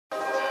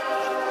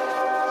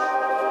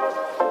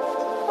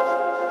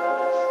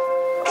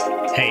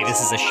Hey,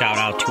 this is a shout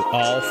out to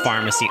all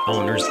pharmacy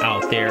owners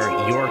out there.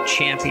 You're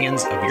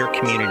champions of your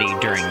community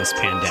during this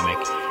pandemic.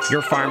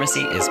 Your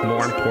pharmacy is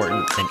more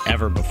important than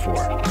ever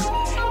before.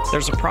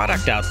 There's a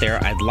product out there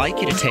I'd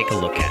like you to take a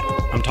look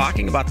at. I'm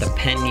talking about the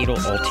Pen Needle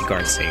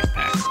UltiGuard Safe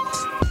Pack.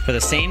 For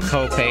the same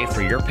copay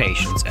for your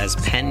patients as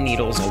pen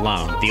needles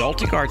alone, the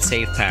UltiGuard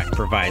Safe Pack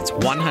provides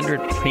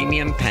 100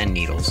 premium pen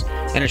needles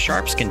and a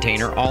sharps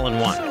container all in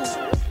one.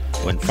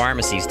 When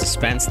pharmacies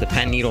dispense the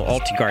Pen Needle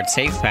UltiGuard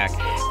Safe Pack,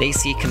 they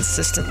see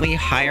consistently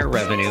higher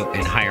revenue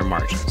and higher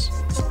margins.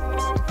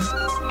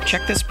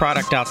 Check this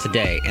product out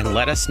today and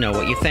let us know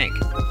what you think.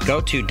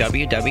 Go to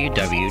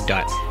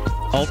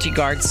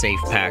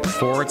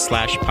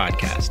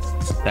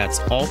www.ultiguardsafepack.com/podcast. That's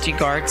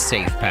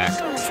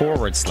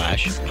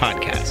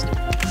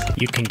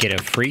ultiguardsafepack.com/podcast. You can get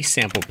a free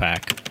sample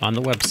pack on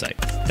the website.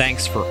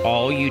 Thanks for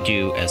all you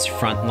do as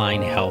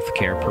frontline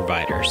healthcare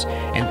providers.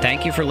 And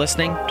thank you for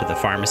listening to the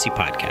Pharmacy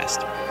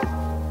Podcast.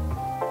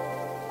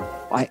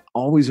 I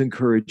always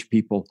encourage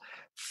people,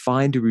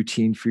 find a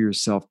routine for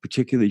yourself,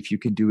 particularly if you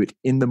can do it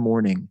in the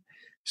morning,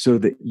 so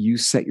that you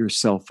set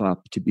yourself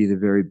up to be the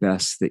very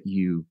best that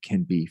you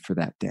can be for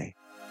that day.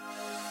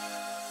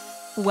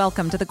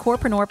 Welcome to the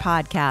Corpreneur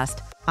Podcast.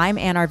 I'm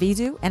Ann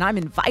Arvizu, and I'm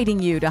inviting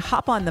you to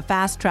hop on the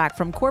fast track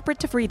from corporate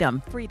to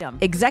freedom.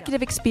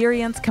 Executive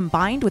experience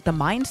combined with the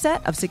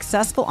mindset of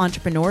successful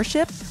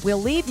entrepreneurship will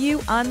leave you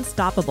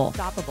unstoppable.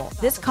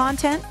 This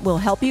content will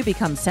help you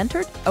become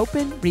centered,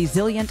 open,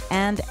 resilient,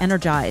 and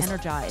energized.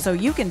 So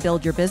you can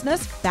build your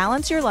business,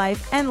 balance your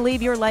life, and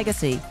leave your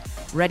legacy.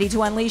 Ready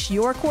to unleash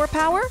your core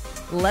power?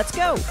 Let's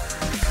go.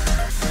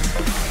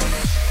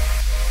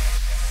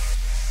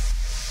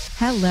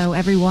 Hello,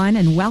 everyone,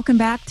 and welcome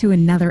back to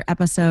another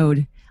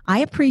episode. I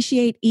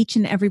appreciate each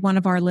and every one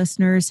of our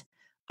listeners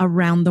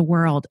around the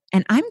world.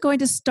 And I'm going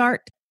to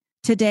start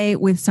today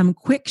with some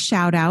quick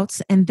shout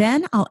outs, and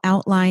then I'll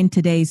outline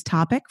today's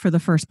topic for the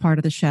first part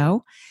of the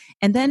show,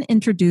 and then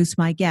introduce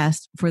my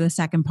guest for the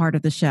second part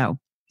of the show.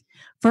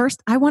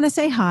 First, I want to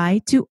say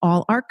hi to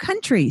all our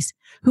countries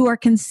who are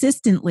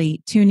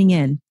consistently tuning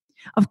in.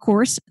 Of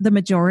course, the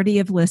majority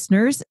of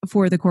listeners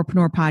for the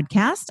Corpreneur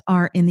Podcast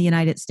are in the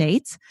United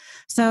States.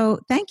 So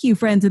thank you,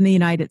 friends in the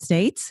United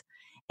States.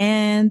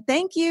 And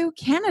thank you,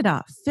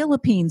 Canada,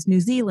 Philippines,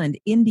 New Zealand,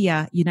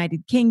 India,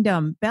 United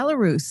Kingdom,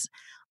 Belarus,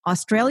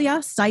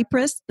 Australia,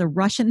 Cyprus, the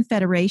Russian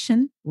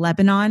Federation,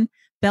 Lebanon,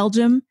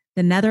 Belgium,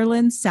 the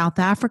Netherlands, South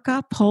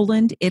Africa,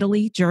 Poland,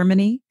 Italy,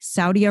 Germany,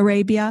 Saudi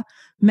Arabia,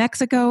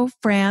 Mexico,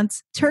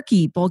 France,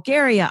 Turkey,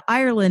 Bulgaria,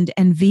 Ireland,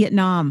 and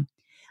Vietnam.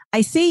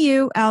 I see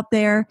you out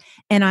there,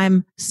 and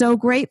I'm so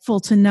grateful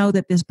to know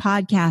that this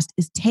podcast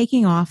is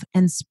taking off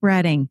and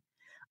spreading.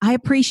 I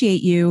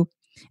appreciate you.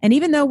 And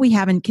even though we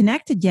haven't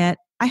connected yet,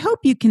 I hope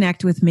you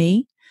connect with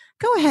me.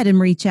 Go ahead and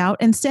reach out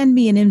and send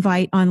me an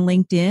invite on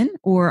LinkedIn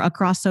or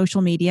across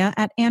social media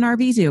at Ann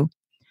Arvizu.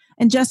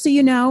 And just so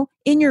you know,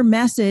 in your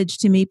message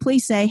to me,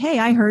 please say, hey,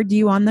 I heard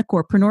you on the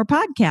Corpreneur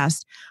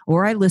Podcast,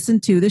 or I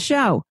listened to the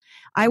show.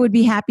 I would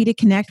be happy to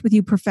connect with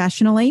you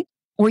professionally,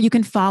 or you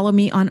can follow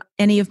me on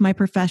any of my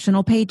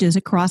professional pages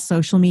across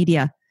social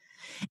media.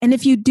 And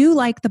if you do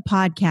like the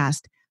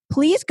podcast,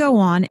 please go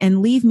on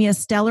and leave me a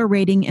stellar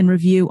rating and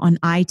review on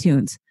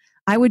iTunes.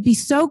 I would be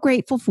so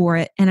grateful for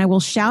it, and I will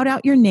shout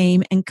out your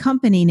name and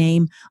company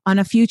name on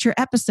a future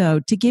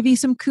episode to give you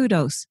some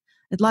kudos.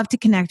 I'd love to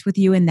connect with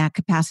you in that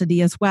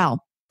capacity as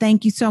well.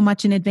 Thank you so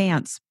much in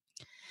advance.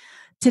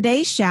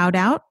 Today's shout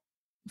out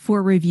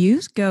for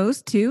reviews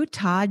goes to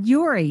Todd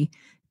Uri.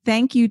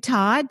 Thank you,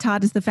 Todd.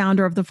 Todd is the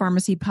founder of the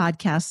Pharmacy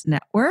Podcast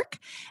Network,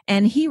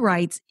 and he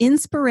writes,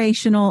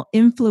 inspirational,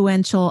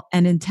 influential,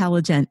 and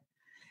intelligent.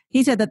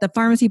 He said that the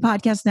Pharmacy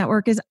Podcast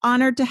Network is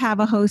honored to have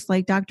a host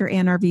like Dr.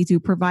 Ann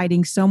Arvizu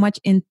providing so much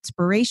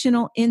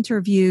inspirational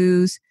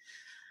interviews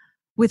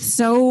with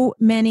so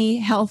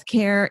many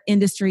healthcare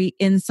industry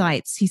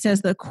insights. He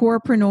says the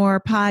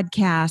Corpreneur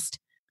Podcast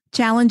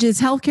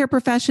challenges healthcare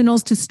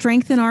professionals to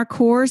strengthen our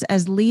cores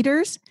as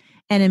leaders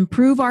and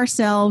improve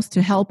ourselves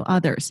to help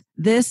others.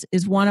 This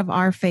is one of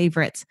our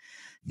favorites.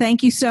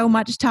 Thank you so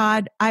much,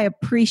 Todd. I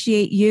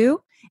appreciate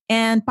you.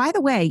 And by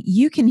the way,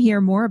 you can hear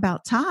more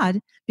about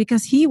Todd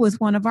because he was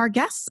one of our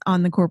guests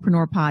on the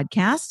Corpreneur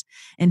Podcast,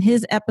 and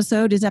his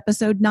episode is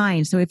episode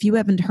 9. So if you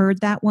haven't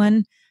heard that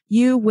one,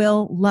 you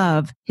will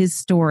love his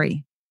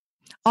story.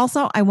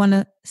 Also, I want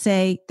to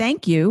say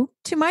thank you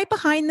to my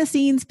behind the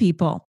scenes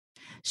people,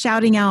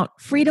 shouting out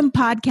Freedom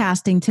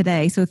Podcasting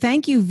today. So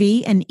thank you,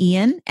 V and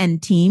Ian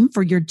and team,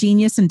 for your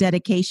genius and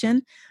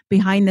dedication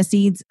behind the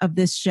scenes of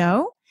this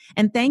show.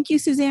 And thank you,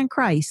 Suzanne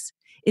Kreis.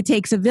 It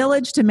takes a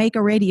village to make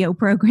a radio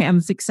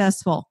program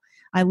successful.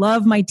 I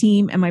love my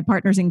team and my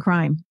partners in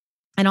crime.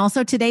 And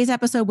also today's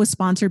episode was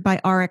sponsored by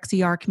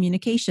RxER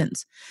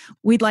Communications.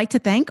 We'd like to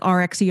thank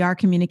RxER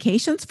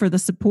Communications for the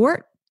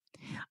support.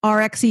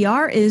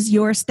 RxER is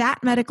your stat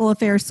medical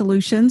affairs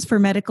solutions for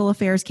medical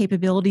affairs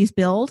capabilities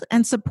build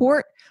and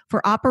support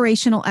for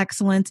operational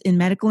excellence in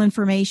medical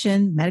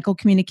information, medical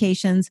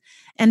communications,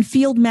 and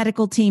field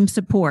medical team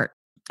support,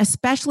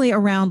 especially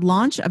around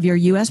launch of your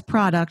U.S.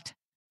 product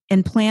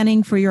and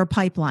planning for your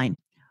pipeline.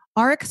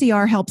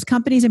 RxER helps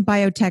companies in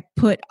biotech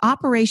put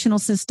operational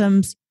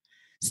systems,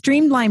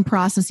 streamline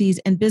processes,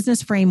 and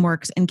business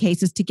frameworks and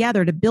cases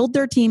together to build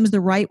their teams the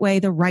right way,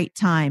 the right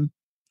time.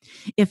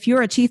 If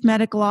you're a chief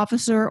medical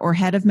officer or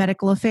head of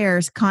medical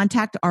affairs,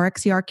 contact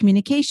RxER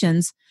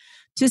Communications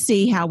to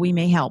see how we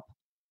may help.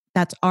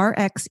 That's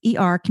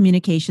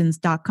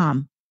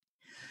rxercommunications.com.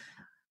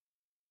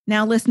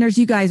 Now, listeners,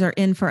 you guys are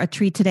in for a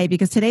treat today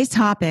because today's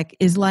topic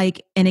is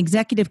like an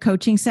executive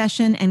coaching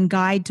session and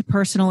guide to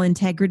personal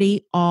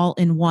integrity all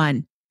in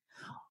one.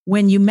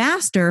 When you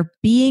master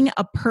being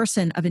a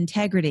person of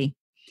integrity,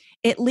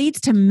 it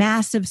leads to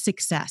massive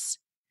success.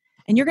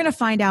 And you're going to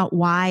find out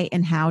why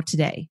and how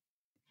today.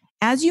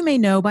 As you may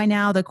know by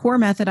now, the core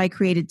method I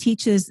created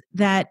teaches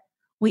that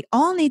we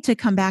all need to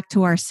come back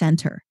to our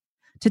center,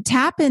 to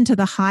tap into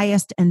the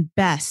highest and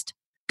best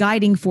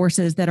guiding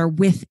forces that are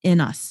within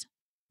us,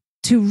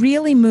 to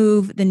really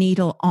move the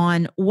needle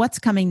on what's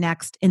coming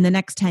next in the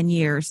next 10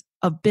 years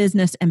of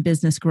business and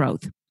business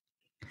growth.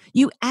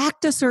 You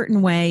act a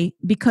certain way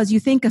because you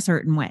think a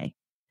certain way,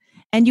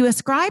 and you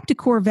ascribe to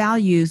core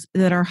values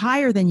that are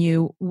higher than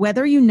you,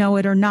 whether you know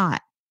it or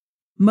not.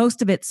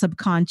 Most of it's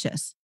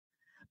subconscious.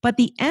 But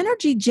the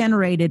energy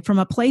generated from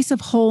a place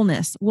of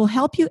wholeness will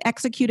help you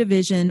execute a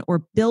vision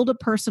or build a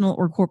personal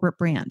or corporate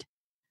brand.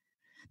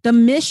 The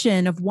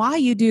mission of why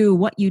you do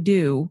what you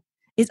do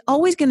is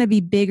always going to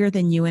be bigger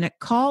than you, and it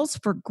calls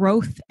for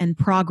growth and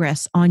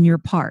progress on your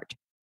part.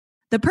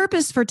 The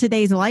purpose for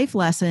today's life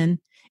lesson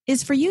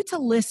is for you to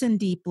listen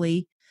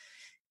deeply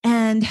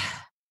and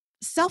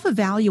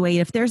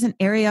self-evaluate if there's an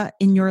area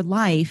in your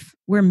life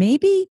where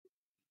maybe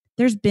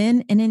there's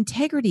been an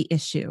integrity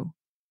issue.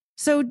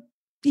 So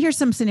here's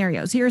some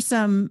scenarios. Here's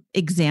some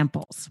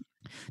examples.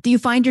 Do you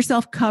find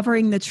yourself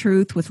covering the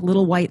truth with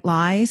little white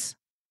lies?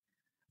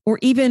 Or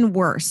even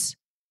worse,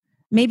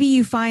 maybe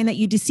you find that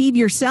you deceive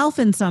yourself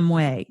in some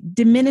way,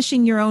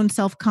 diminishing your own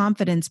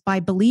self-confidence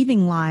by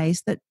believing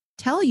lies that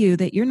tell you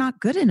that you're not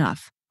good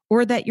enough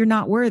or that you're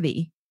not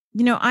worthy.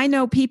 You know, I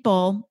know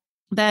people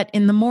that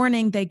in the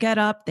morning they get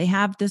up, they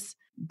have this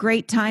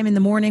great time in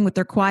the morning with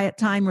their quiet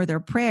time or their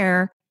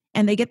prayer,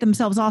 and they get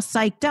themselves all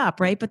psyched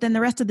up, right? But then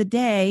the rest of the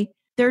day,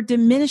 they're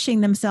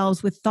diminishing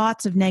themselves with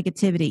thoughts of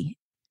negativity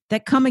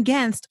that come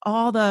against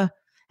all the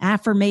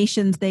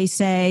affirmations they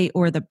say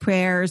or the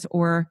prayers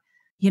or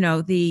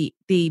the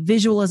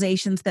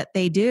visualizations that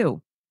they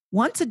do.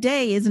 Once a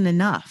day isn't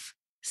enough.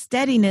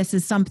 Steadiness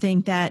is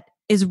something that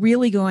is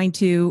really going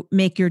to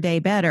make your day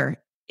better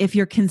if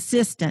you're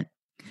consistent.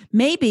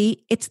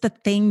 Maybe it's the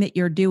thing that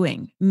you're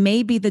doing.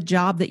 Maybe the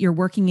job that you're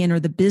working in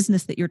or the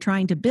business that you're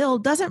trying to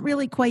build doesn't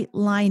really quite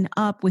line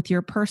up with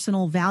your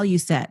personal value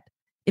set.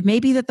 It may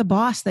be that the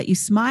boss that you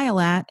smile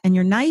at and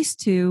you're nice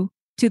to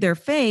their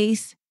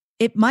face,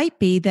 it might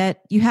be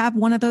that you have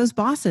one of those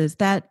bosses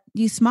that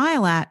you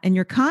smile at and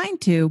you're kind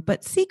to,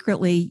 but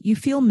secretly you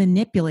feel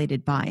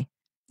manipulated by.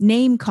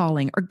 Name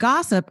calling or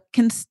gossip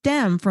can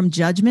stem from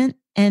judgment.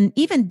 And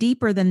even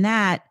deeper than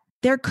that,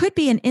 there could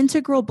be an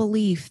integral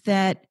belief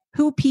that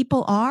who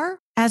people are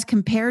as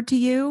compared to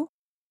you.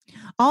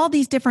 All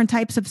these different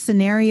types of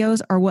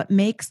scenarios are what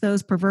makes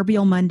those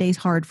proverbial Mondays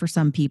hard for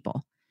some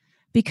people.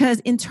 Because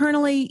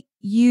internally,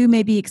 you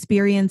may be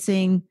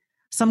experiencing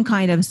some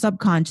kind of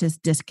subconscious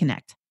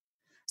disconnect.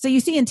 So you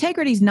see,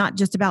 integrity is not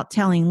just about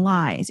telling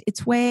lies.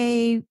 It's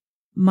way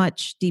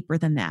much deeper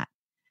than that.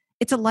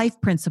 It's a life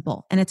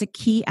principle, and it's a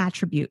key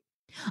attribute.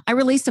 I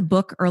released a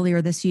book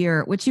earlier this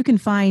year, which you can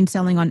find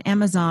selling on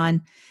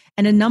Amazon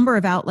and a number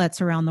of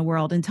outlets around the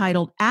world,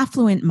 entitled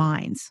Affluent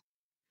Minds: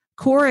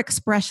 Core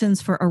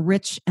Expressions for a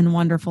Rich and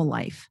Wonderful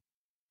Life.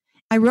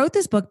 I wrote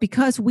this book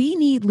because we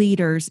need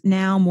leaders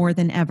now more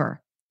than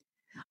ever.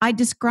 I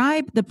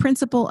describe the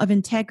principle of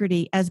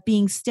integrity as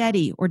being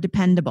steady or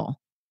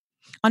dependable.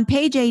 On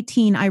page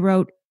 18, I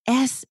wrote,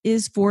 S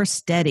is for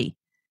steady.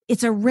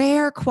 It's a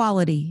rare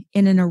quality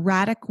in an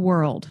erratic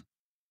world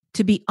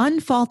to be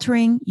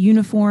unfaltering,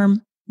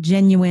 uniform,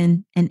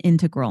 genuine, and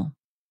integral.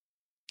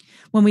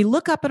 When we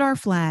look up at our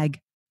flag,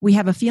 we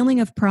have a feeling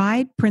of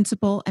pride,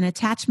 principle, and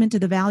attachment to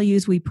the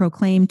values we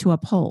proclaim to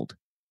uphold.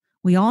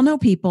 We all know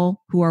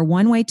people who are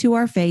one way to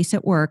our face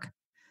at work,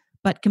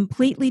 but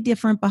completely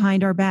different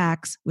behind our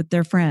backs with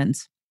their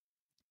friends.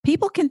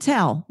 People can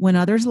tell when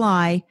others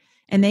lie,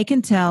 and they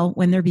can tell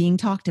when they're being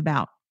talked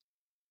about.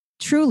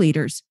 True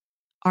leaders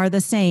are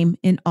the same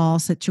in all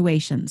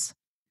situations.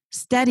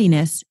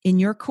 Steadiness in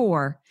your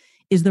core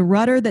is the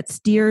rudder that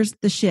steers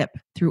the ship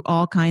through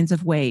all kinds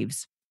of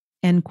waves.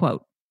 End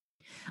quote.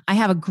 I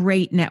have a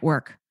great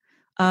network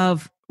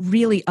of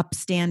really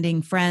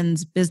upstanding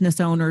friends, business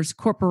owners,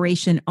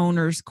 corporation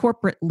owners,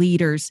 corporate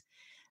leaders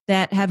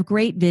that have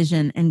great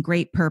vision and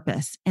great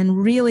purpose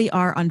and really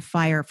are on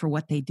fire for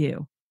what they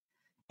do.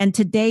 And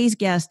today's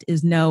guest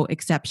is no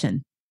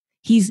exception.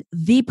 He's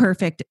the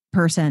perfect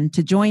person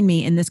to join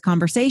me in this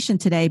conversation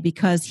today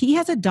because he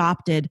has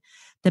adopted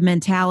the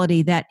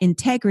mentality that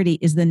integrity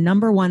is the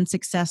number one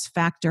success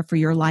factor for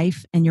your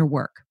life and your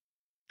work.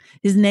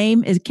 His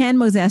name is Ken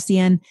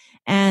Mosesian,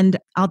 and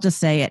I'll just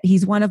say it.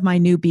 He's one of my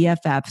new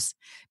BFFs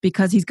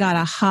because he's got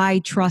a high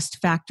trust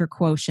factor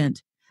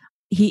quotient.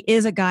 He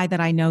is a guy that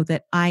I know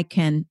that I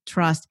can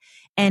trust,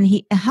 and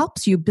he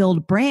helps you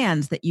build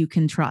brands that you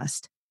can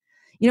trust.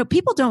 You know,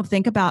 people don't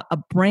think about a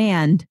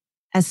brand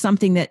as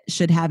something that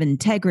should have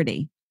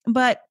integrity,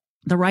 but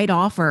the right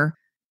offer,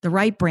 the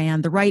right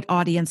brand, the right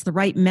audience, the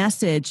right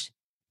message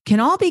can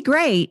all be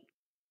great,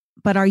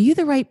 but are you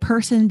the right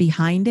person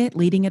behind it,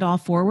 leading it all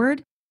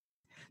forward?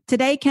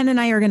 Today, Ken and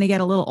I are going to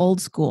get a little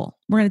old school.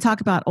 We're going to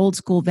talk about old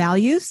school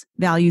values,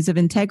 values of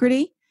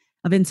integrity,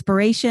 of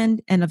inspiration,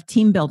 and of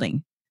team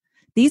building.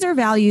 These are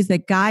values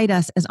that guide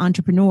us as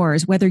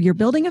entrepreneurs, whether you're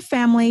building a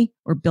family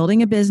or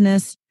building a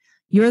business.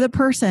 You're the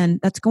person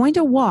that's going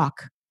to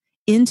walk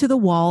into the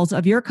walls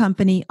of your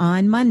company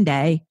on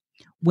Monday,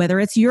 whether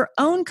it's your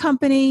own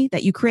company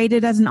that you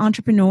created as an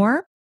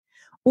entrepreneur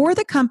or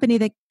the company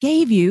that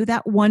gave you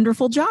that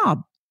wonderful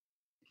job.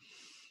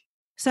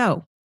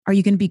 So, are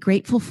you going to be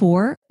grateful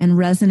for and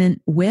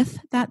resonant with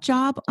that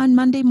job on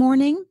Monday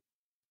morning?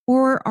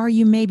 Or are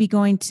you maybe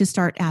going to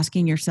start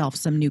asking yourself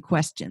some new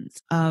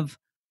questions of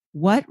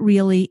what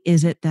really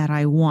is it that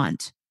I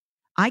want?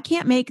 I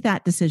can't make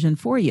that decision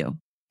for you.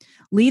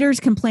 Leaders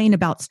complain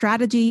about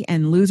strategy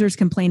and losers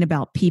complain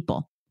about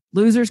people.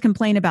 Losers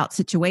complain about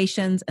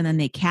situations and then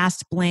they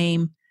cast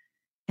blame,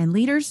 and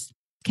leaders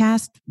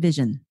cast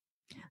vision.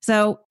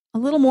 So, a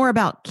little more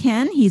about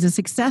Ken. He's a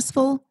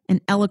successful and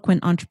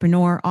eloquent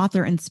entrepreneur,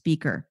 author, and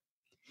speaker.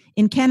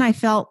 In Ken, I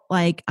felt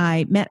like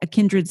I met a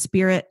kindred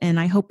spirit, and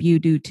I hope you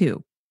do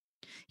too.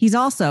 He's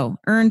also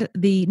earned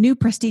the new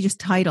prestigious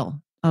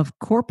title of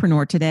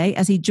Corpreneur today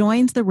as he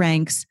joins the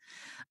ranks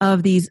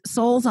of these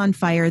souls on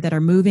fire that are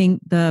moving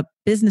the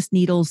business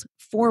needles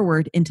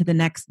forward into the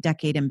next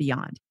decade and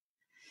beyond.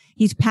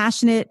 He's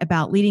passionate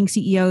about leading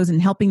CEOs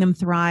and helping them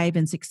thrive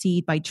and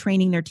succeed by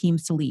training their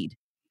teams to lead.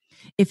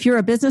 If you're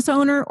a business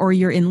owner or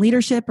you're in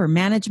leadership or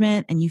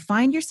management and you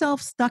find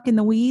yourself stuck in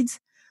the weeds,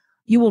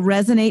 you will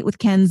resonate with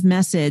Ken's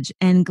message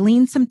and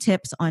glean some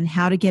tips on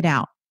how to get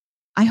out.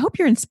 I hope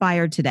you're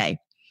inspired today.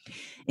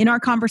 In our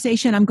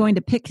conversation, I'm going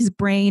to pick his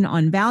brain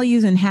on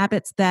values and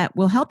habits that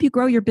will help you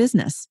grow your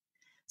business.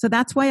 So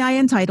that's why I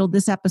entitled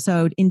this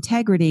episode,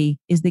 Integrity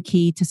is the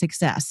Key to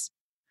Success.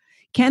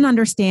 Ken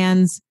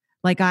understands,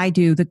 like I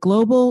do, the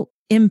global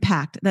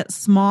impact that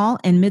small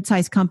and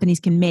mid-sized companies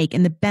can make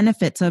and the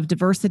benefits of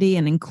diversity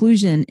and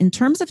inclusion in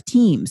terms of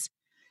teams.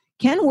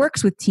 Ken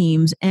works with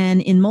teams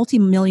and in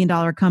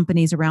multi-million-dollar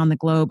companies around the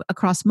globe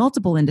across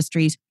multiple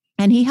industries,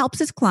 and he helps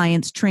his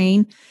clients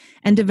train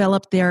and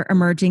develop their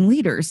emerging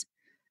leaders,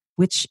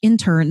 which in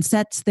turn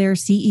sets their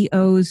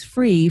CEOs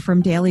free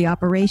from daily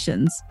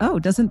operations. Oh,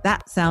 doesn't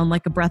that sound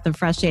like a breath of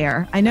fresh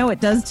air? I know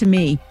it does to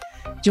me.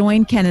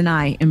 Join Ken and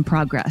I in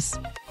progress.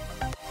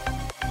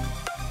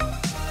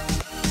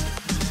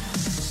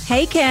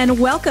 Hey, Ken,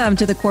 welcome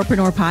to the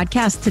Corpreneur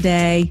podcast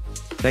today.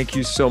 Thank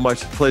you so much.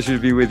 Pleasure to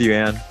be with you,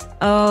 Ann.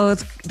 Oh,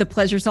 the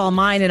pleasure's all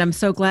mine. And I'm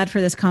so glad for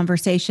this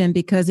conversation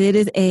because it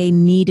is a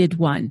needed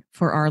one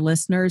for our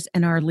listeners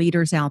and our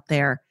leaders out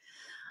there.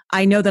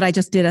 I know that I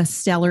just did a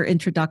stellar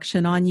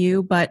introduction on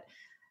you, but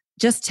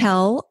just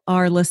tell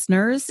our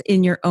listeners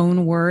in your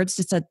own words,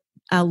 just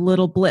a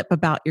little blip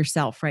about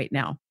yourself right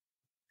now.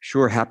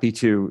 Sure, happy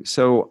to.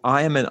 So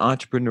I am an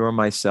entrepreneur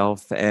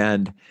myself,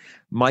 and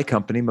my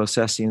company,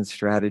 Mosesian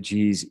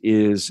Strategies,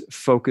 is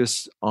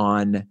focused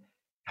on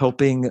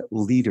helping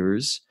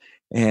leaders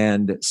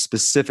and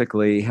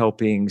specifically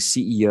helping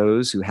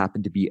CEOs who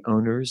happen to be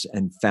owners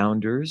and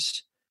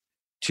founders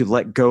to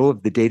let go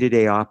of the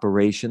day-to-day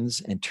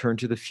operations and turn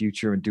to the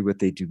future and do what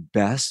they do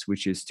best,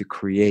 which is to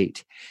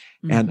create.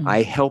 Mm-hmm. And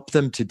I help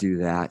them to do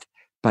that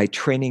by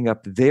training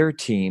up their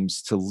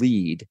teams to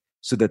lead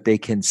so that they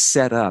can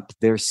set up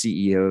their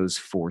CEOs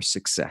for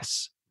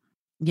success.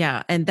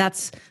 Yeah. And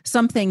that's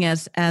something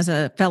as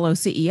a fellow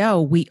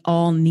CEO, we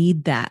all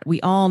need that.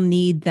 We all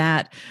need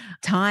that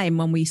time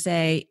when we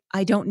say,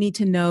 I don't need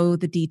to know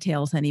the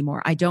details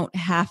anymore. I don't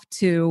have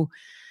to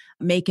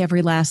make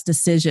every last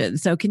decision.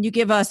 So can you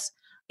give us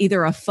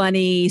either a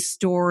funny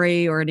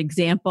story or an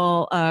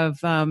example of,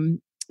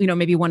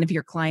 maybe one of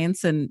your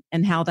clients and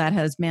how that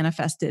has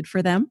manifested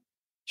for them?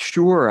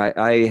 Sure.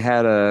 I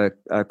had a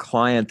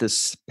client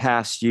this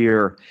past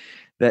year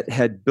that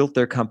had built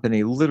their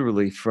company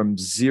literally from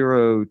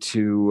zero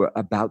to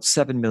about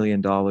 $7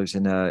 million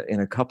in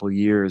a couple of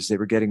years. They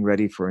were getting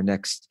ready for a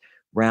next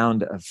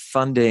round of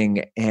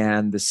funding,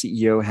 and the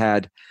CEO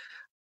had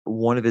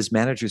one of his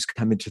managers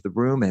come into the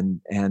room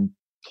and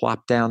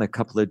plop down a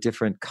couple of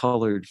different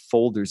colored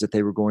folders that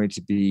they were going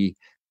to be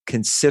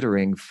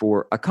considering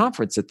for a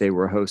conference that they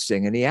were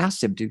hosting. And he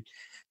asked him, do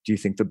you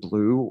think the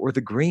blue or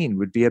the green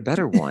would be a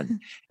better one?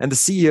 And the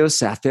CEO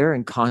sat there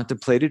and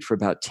contemplated for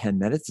about 10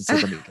 minutes and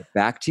said, let me get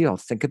back to you. I'll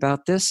think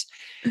about this.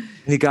 And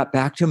he got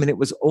back to him. And it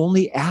was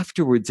only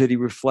afterwards that he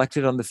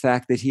reflected on the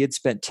fact that he had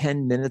spent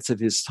 10 minutes of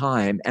his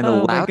time and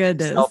allowed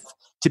himself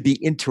to be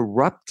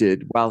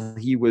interrupted while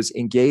he was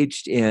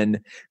engaged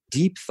in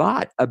deep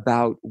thought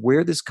about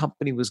where this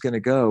company was going to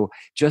go,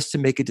 just to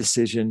make a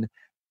decision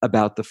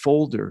about the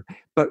folder.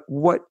 But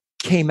what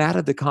came out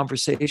of the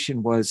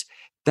conversation was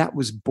that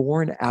was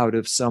born out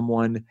of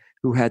someone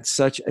who had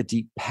such a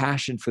deep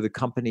passion for the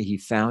company he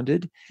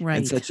founded,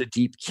 and such a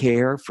deep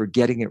care for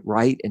getting it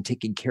right and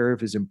taking care of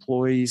his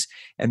employees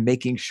and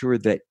making sure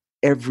that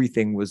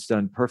everything was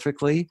done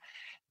perfectly,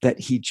 that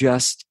he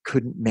just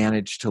couldn't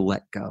manage to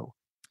let go.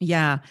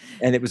 Yeah.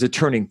 And it was a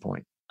turning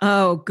point.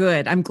 Oh,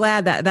 good. I'm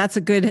glad that's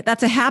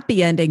a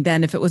happy ending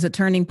then, if it was a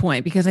turning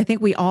point, because I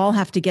think we all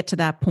have to get to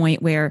that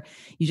point where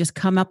you just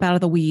come up out of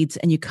the weeds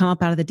and you come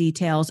up out of the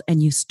details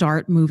and you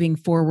start moving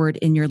forward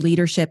in your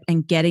leadership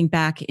and getting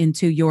back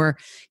into your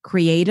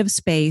creative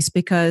space,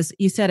 because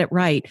you said it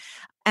right.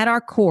 At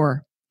our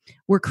core,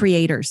 we're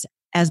creators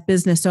as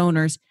business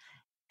owners,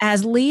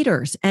 as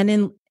leaders,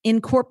 and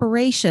in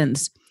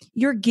corporations.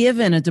 You're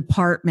given a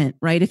department,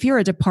 right? If you're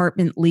a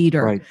department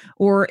leader, Right.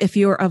 or if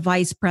you're a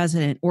vice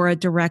president or a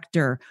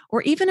director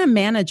or even a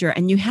manager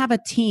and you have a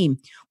team,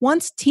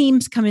 once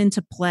teams come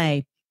into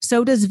play,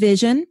 so does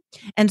vision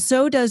and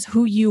so does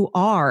who you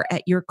are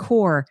at your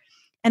core.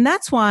 And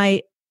that's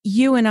why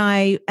you and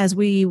I, as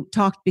we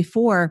talked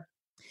before,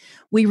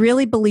 we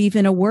really believe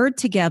in a word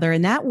together.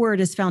 And that word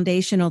is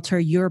foundational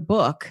to your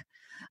book,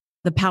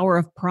 The Power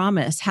of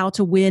Promise: How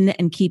to Win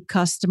and Keep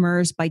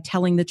Customers by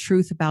Telling the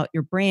Truth About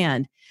Your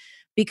Brand.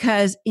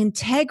 Because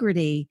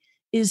integrity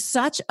is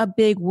such a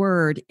big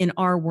word in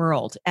our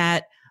world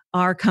at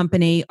our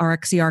company,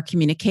 RXCR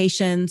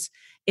Communications.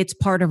 It's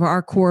part of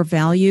our core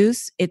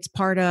values. It's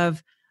part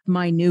of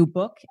my new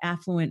book,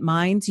 Affluent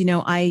Minds.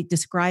 I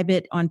describe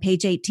it on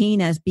page 18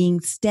 as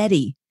being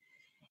steady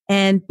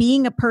and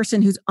being a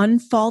person who's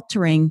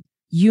unfaltering,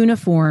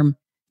 uniform,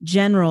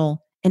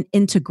 general, and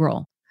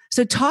integral.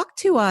 So talk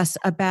to us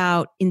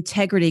about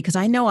integrity, because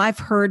I know I've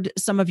heard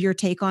some of your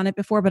take on it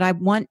before, but I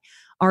want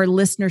our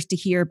listeners to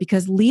hear,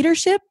 because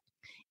leadership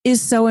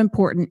is so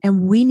important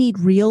and we need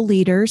real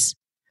leaders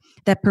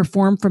that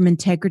perform from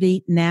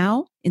integrity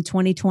now in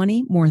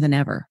 2020 more than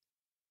ever.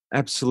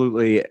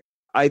 Absolutely.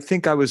 I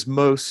think I was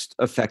most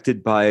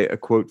affected by a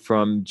quote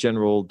from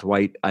General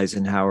Dwight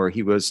Eisenhower.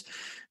 He was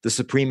the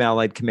Supreme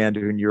Allied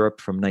Commander in Europe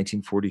from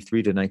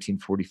 1943 to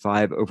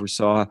 1945,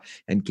 oversaw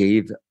and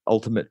gave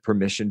ultimate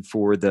permission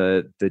for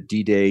the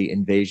D-Day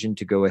invasion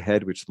to go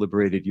ahead, which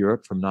liberated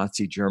Europe from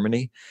Nazi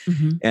Germany.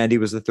 Mm-hmm. And he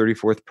was the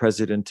 34th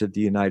President of the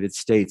United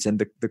States. And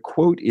the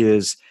quote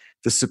is,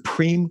 "The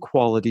supreme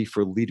quality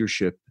for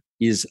leadership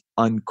is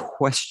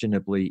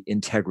unquestionably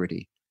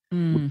integrity.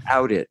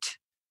 Without it,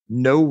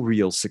 no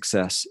real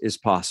success is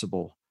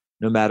possible,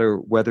 no matter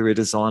whether it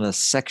is on a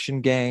section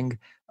gang,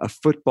 a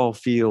football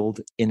field,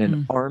 in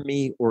an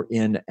army, or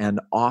in an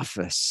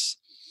office."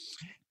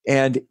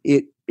 And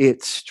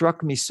it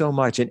struck me so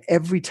much. And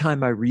every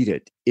time I read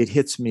it, it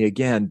hits me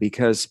again,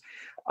 because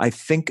I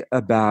think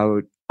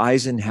about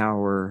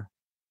Eisenhower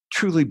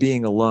truly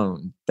being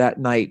alone that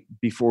night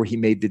before he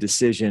made the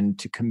decision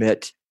to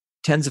commit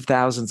tens of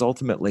thousands,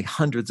 ultimately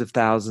hundreds of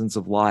thousands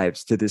of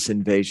lives to this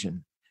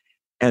invasion.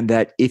 And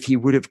that if he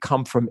would have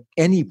come from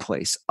any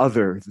place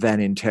other than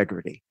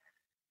integrity,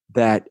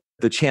 that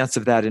the chance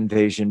of that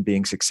invasion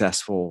being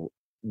successful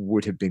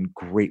would have been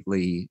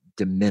greatly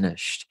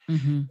diminished.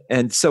 Mm-hmm.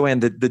 And so,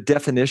 and the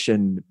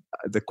definition,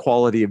 the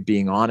quality of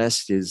being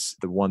honest, is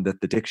the one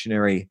that the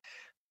dictionary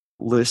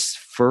lists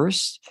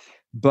first.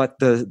 But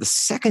the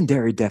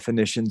secondary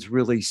definitions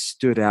really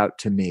stood out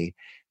to me.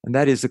 And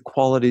that is the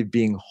quality of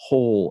being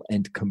whole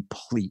and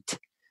complete.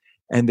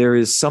 And there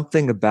is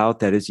something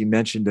about that, as you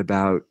mentioned,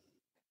 about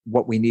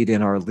what we need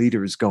in our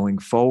leaders going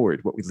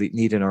forward, what we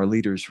need in our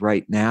leaders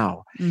right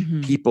now.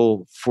 Mm-hmm.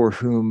 People for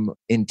whom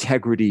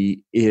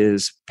integrity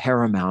is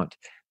paramount,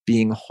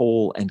 being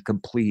whole and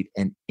complete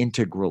and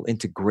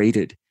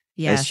integrated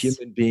as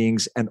human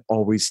beings, and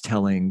always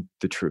telling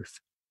the truth.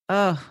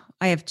 Oh,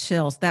 I have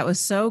chills. That was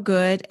so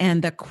good.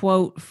 And the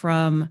quote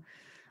from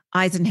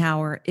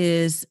Eisenhower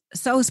is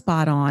so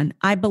spot on.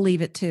 I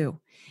believe it too.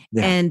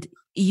 Yeah. And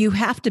you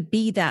have to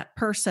be that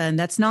person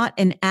that's not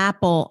an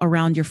apple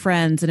around your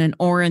friends and an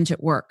orange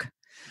at work.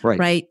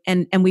 Right.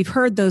 And we've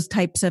heard those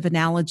types of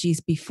analogies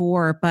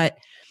before, but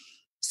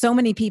so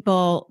many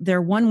people,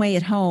 they're one way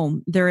at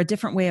home, they're a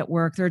different way at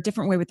work, they're a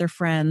different way with their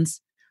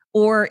friends,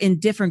 or in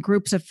different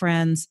groups of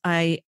friends.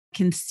 I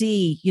can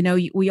see,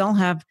 we all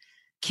have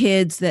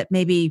kids that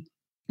maybe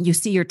you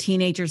see your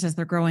teenagers as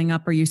they're growing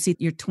up, or you see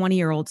your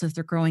 20-year-olds as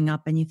they're growing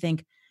up, and you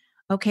think,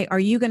 okay, are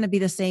you going to be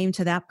the same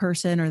to that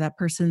person or that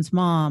person's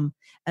mom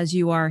as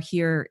you are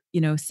here,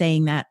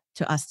 saying that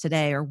to us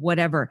today, or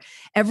whatever?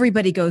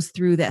 Everybody goes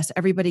through this.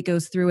 Everybody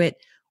goes through it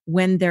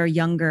when they're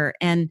younger.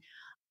 And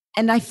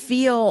I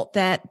feel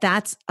that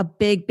that's a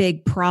big,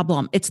 big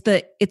problem. It's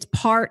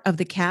part of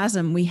the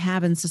chasm we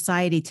have in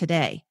society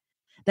today,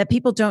 that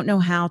people don't know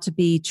how to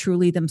be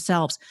truly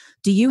themselves.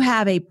 Do you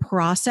have a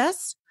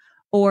process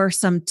or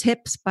some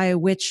tips by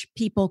which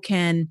people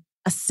can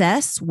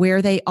assess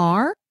where they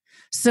are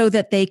so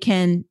that they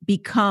can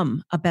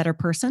become a better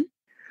person?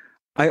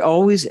 I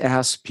always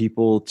ask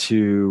people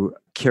to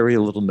carry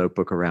a little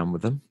notebook around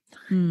with them.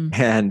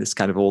 And it's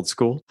kind of old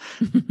school.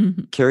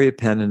 Carry a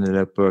pen and a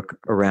notebook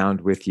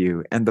around with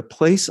you. And the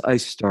place I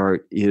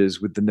start is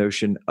with the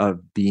notion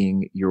of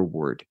being your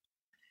word.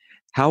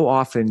 How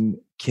often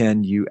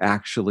can you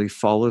actually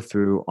follow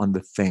through on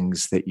the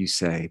things that you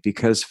say?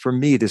 Because for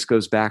me, this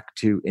goes back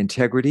to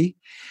integrity.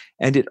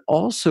 And it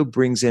also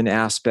brings in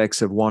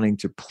aspects of wanting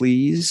to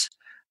please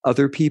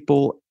other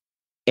people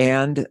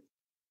and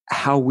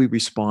how we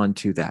respond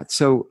to that.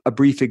 So, a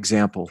brief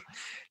example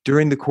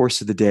during the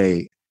course of the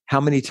day, how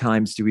many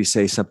times do we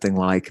say something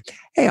like,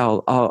 "Hey,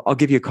 I'll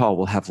give you a call.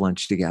 We'll have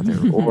lunch together,"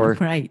 or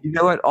right. "You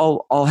know what?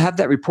 I'll have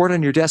that report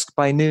on your desk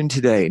by noon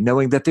today,"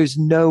 knowing that there's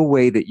no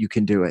way that you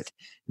can do it,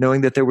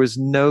 knowing that there was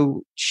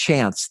no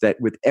chance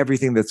that with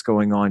everything that's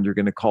going on, you're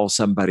going to call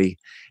somebody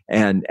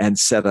and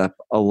set up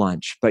a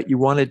lunch. But you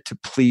wanted to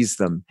please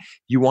them.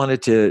 You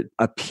wanted to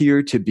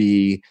appear to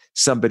be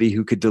somebody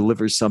who could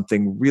deliver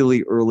something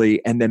really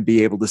early and then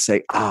be able to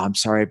say, I'm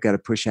sorry, I've got to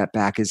push that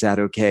back. Is that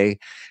okay?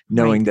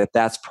 Knowing that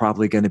that's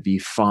probably going to be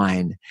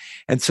fine.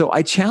 And so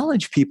I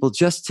challenge people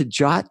just to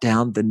jot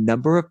down the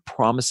number of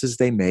promises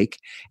they make.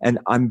 And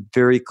I'm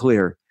very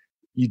clear.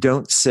 You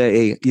don't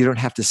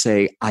have to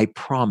say, I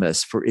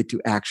promise, for it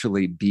to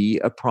actually be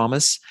a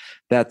promise.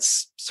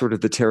 That's sort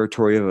of the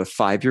territory of a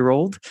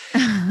 5-year-old.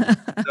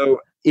 So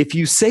if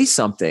you say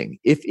something,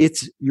 if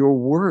it's your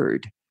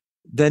word,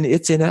 then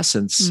it's in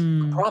essence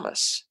a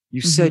promise.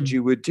 You said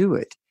you would do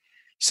it.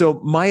 So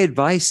my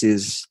advice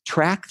is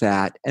track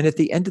that. And at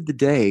the end of the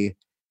day,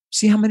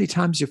 see how many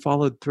times you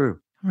followed through.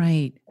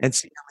 Right. And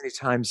see how many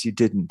times you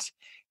didn't.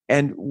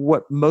 And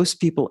what most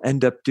people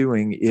end up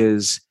doing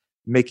is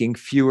making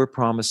fewer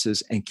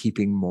promises and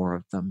keeping more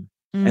of them.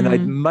 And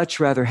I'd much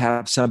rather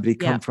have somebody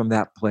come from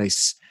that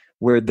place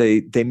where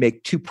they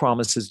make 2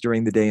 promises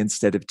during the day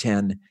instead of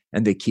 10,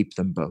 and they keep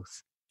them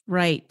both.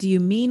 Right. Do you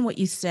mean what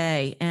you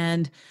say?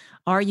 And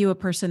are you a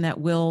person that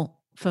will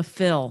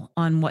fulfill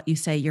on what you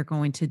say you're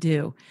going to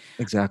do?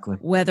 Exactly.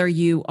 Whether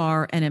you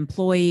are an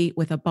employee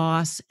with a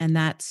boss, and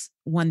that's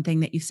one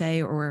thing that you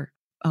say, or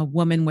a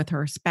woman with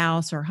her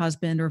spouse or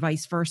husband or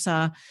vice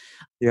versa.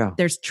 Yeah.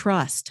 There's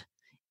trust.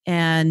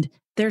 And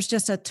there's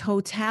just a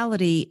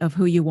totality of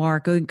who you are.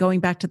 Going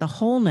back to the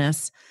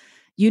wholeness,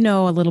 you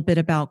know a little bit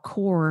about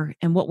CORE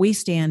and what we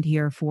stand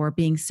here for,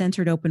 being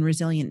centered, open,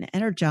 resilient, and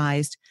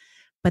energized.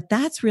 But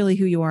that's really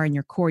who you are in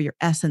your core, your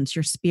essence,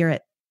 your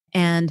spirit.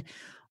 And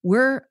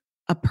we're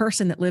a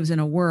person that lives in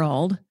a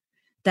world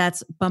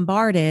that's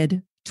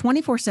bombarded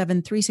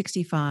 24/7,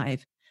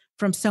 365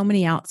 from so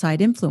many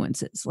outside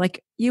influences.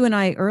 Like you and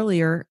I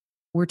earlier,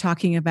 we're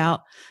talking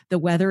about the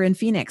weather in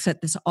Phoenix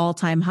at this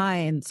all-time high,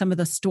 and some of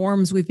the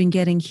storms we've been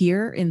getting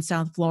here in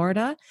South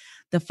Florida,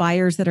 the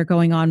fires that are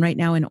going on right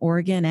now in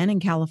Oregon and in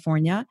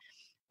California.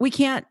 We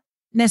can't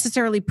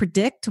necessarily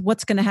predict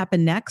what's going to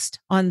happen next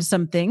on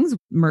some things,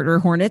 murder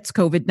hornets,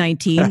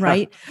 COVID-19,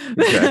 right?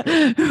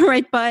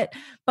 Right.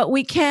 But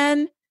we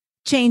can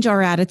change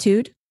our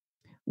attitude.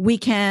 We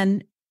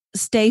can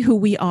stay who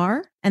we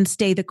are and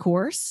stay the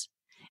course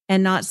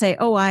and not say,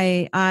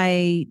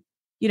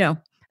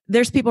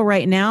 there's people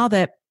right now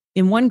that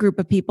in one group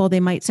of people, they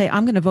might say,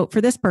 I'm going to vote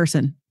for this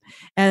person.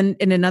 And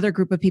in another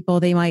group of people,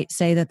 they might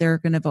say that they're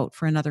going to vote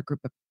for another group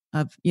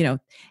of,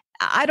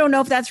 I don't know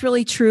if that's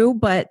really true,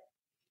 but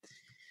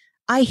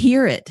I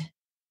hear it.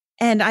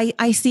 And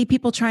I see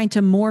people trying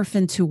to morph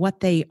into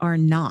what they are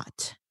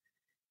not.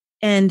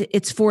 And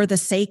it's for the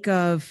sake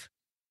of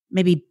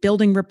maybe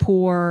building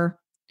rapport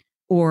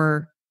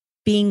or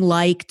being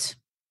liked.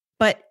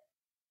 But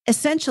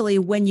essentially,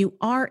 when you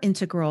are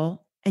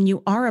integral and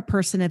you are a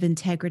person of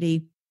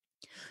integrity,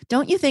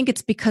 don't you think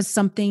it's because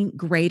something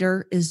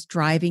greater is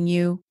driving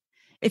you?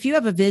 If you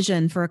have a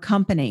vision for a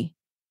company,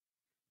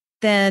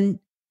 then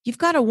you've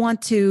got to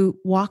want to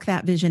walk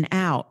that vision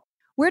out.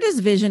 Where does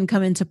vision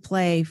come into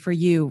play for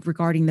you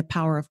regarding the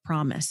power of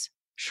promise?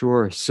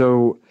 Sure.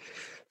 So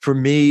for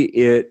me,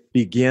 it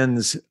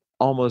begins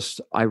almost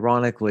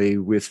ironically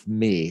with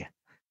me.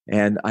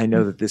 And I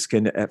know that this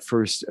can at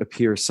first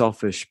appear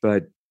selfish,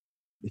 but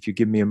if you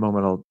give me a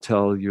moment, I'll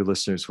tell your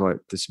listeners what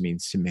this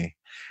means to me.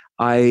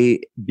 I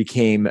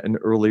became an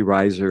early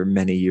riser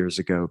many years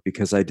ago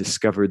because I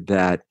discovered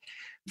that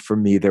for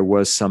me, there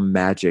was some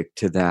magic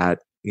to that,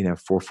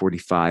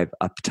 4:45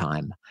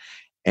 uptime.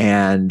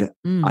 And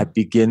I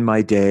begin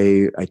my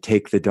day, I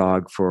take the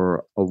dog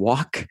for a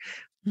walk.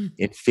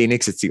 In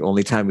Phoenix, it's the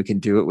only time we can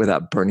do it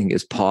without burning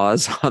his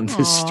paws on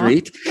the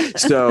street.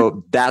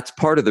 So that's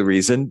part of the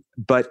reason.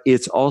 But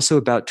it's also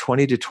about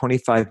 20 to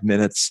 25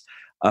 minutes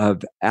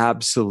of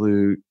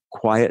absolute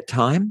quiet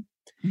time.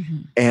 Mm-hmm.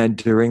 And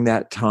during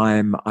that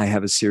time, I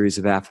have a series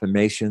of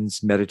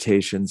affirmations,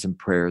 meditations, and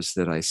prayers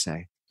that I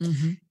say.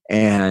 Mm-hmm.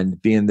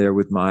 And being there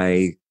with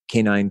my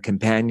canine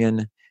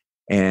companion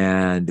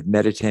and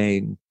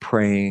meditating,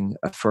 praying,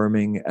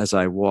 affirming as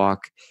I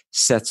walk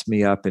sets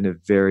me up in a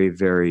very,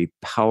 very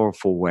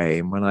powerful way.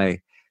 And when I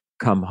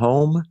come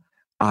home,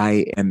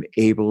 I am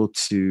able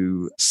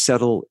to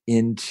settle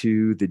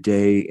into the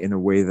day in a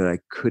way that I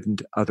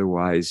couldn't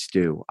otherwise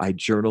do. I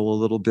journal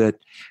a little bit.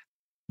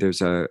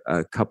 There's a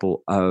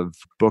couple of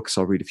books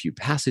I'll read a few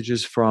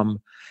passages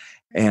from,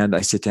 and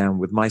I sit down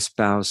with my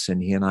spouse,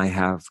 and he and I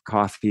have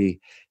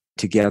coffee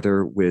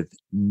together with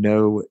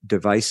no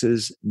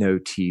devices, no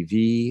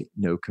TV,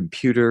 no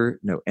computer,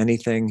 no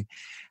anything.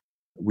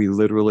 We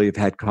literally have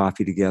had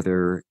coffee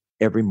together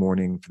every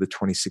morning for the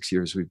 26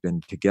 years we've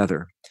been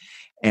together.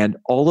 And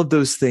all of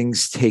those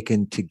things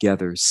taken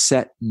together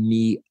set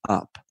me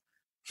up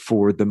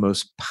for the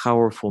most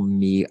powerful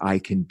me I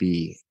can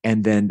be.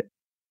 And then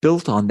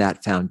built on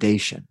that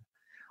foundation,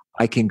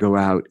 I can go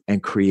out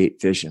and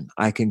create vision.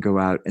 I can go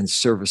out and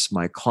service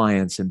my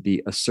clients and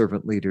be a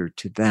servant leader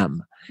to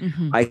them.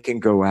 Mm-hmm. I can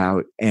go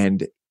out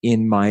and,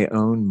 in my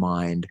own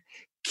mind,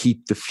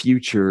 keep the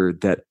future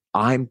that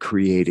I'm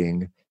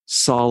creating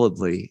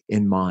solidly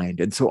in mind.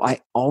 And so I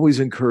always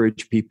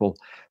encourage people,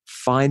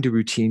 find a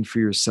routine for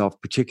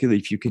yourself, particularly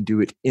if you can do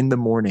it in the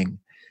morning,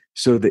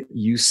 so that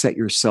you set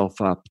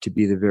yourself up to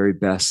be the very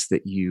best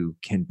that you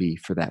can be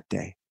for that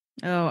day.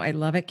 Oh, I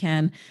love it,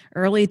 Ken.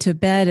 Early to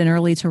bed and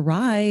early to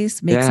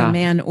rise makes a Yeah.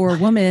 man or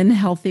woman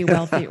healthy,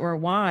 wealthy, or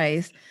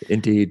wise.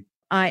 Indeed.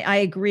 I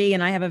agree.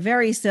 And I have a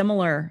very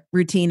similar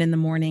routine in the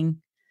morning.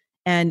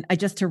 And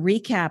just to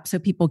recap, so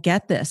people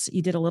get this,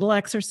 you did a little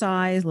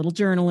exercise, little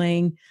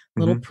journaling,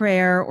 little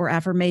prayer or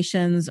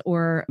affirmations,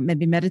 or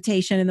maybe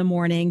meditation in the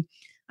morning.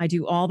 I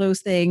do all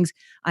those things.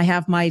 I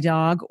have my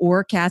dog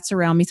or cats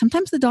around me.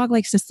 Sometimes the dog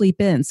likes to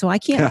sleep in, so I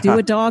can't do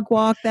a dog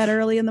walk that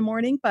early in the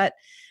morning, but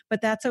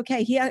that's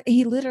okay.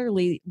 He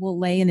literally will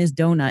lay in his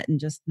donut and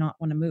just not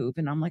want to move.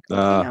 And I'm like,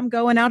 okay, I'm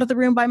going out of the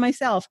room by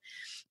myself.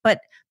 But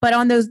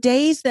on those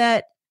days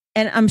that,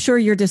 and I'm sure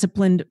you're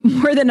disciplined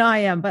more than I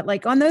am, but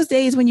like on those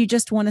days when you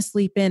just want to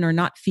sleep in or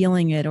not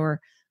feeling it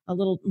or a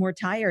little more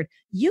tired,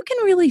 you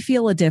can really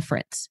feel a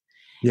difference.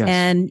 Yes.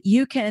 And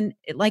you can,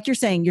 like you're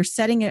saying, you're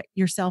setting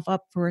yourself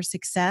up for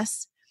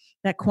success.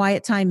 That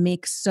quiet time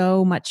makes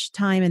so much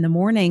time in the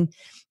morning.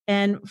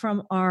 And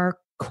from our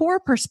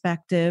core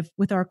perspective,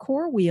 with our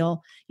core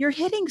wheel, you're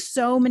hitting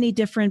so many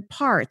different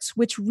parts,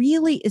 which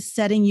really is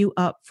setting you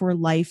up for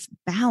life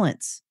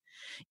balance.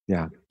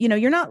 Yeah.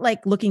 You're not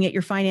like looking at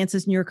your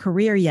finances and your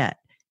career yet.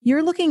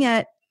 You're looking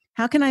at,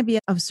 how can I be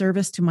of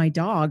service to my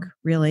dog?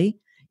 Really?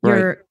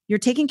 You're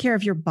taking care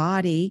of your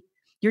body.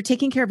 You're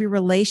taking care of your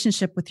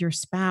relationship with your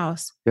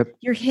spouse. Yep.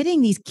 You're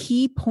hitting these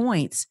key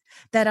points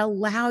that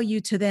allow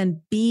you to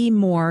then be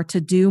more, to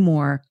do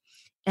more.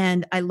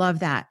 And I love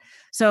that.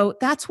 So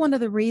that's one of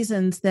the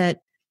reasons that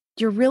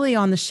you're really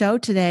on the show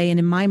today. And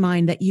in my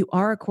mind, that you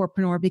are a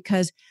corepreneur,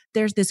 because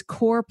there's this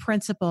core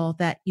principle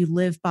that you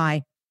live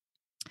by.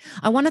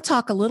 I want to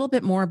talk a little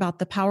bit more about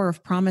The Power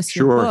of Promise,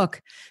 your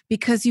book,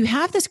 because you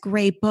have this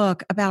great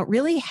book about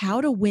really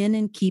how to win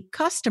and keep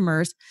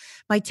customers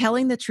by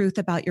telling the truth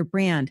about your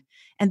brand.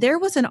 And there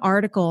was an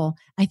article,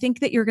 I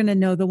think that you're going to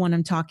know the one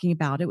I'm talking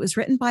about. It was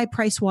written by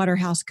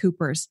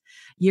PricewaterhouseCoopers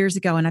years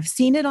ago, and I've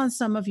seen it on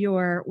some of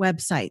your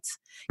websites.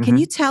 Can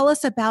you tell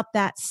us about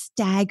that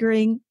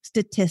staggering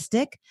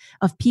statistic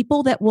of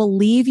people that will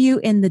leave you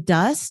in the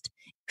dust?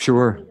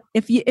 Sure.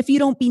 If you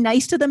don't be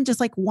nice to them just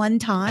like one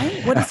time?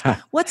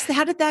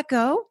 How did that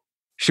go?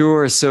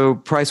 Sure. So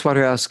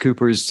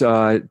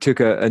PricewaterhouseCoopers took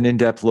an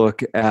in-depth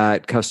look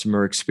at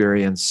customer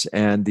experience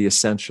and the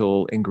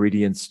essential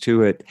ingredients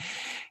to it.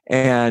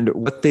 And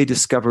what they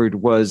discovered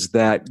was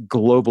that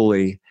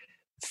globally,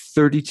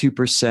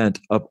 32%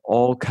 of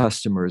all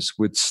customers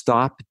would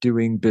stop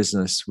doing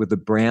business with a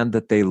brand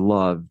that they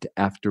loved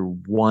after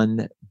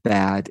one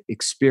bad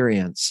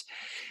experience.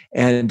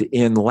 And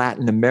in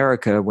Latin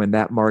America, when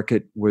that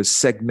market was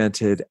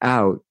segmented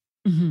out,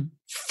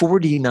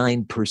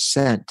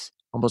 49%,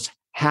 almost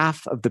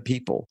half of the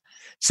people,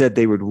 said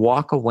they would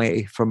walk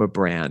away from a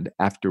brand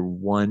after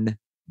one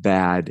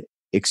bad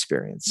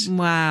experience.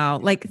 Wow.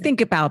 Like,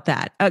 think about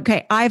that.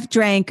 Okay. I've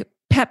drank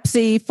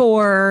Pepsi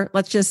for,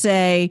 let's just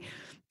say,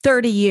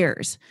 30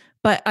 years,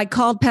 but I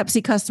called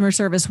Pepsi customer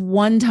service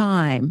one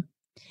time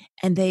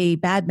and they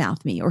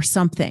badmouthed me or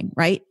something,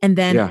 right? And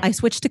then I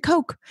switched to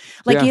Coke.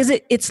 Like,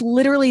 it's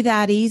literally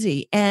that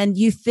easy. And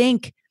you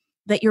think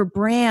that your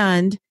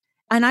brand,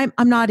 and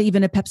I'm not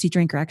even a Pepsi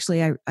drinker.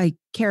 Actually, I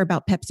care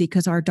about Pepsi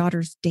because our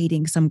daughter's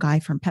dating some guy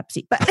from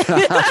Pepsi.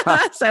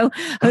 But so,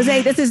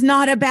 Jose, this is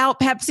not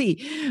about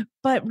Pepsi,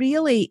 but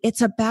really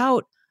it's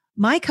about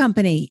my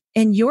company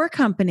and your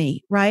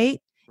company, right?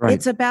 Right.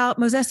 It's about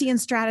Mosesian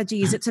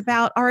Strategies. It's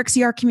about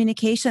RxCR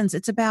Communications.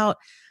 It's about,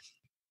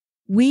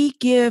 we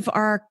give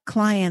our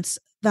clients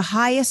the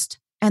highest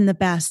and the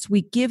best.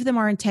 We give them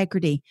our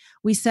integrity.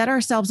 We set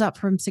ourselves up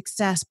for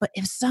success. But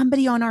if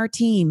somebody on our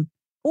team,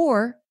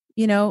 or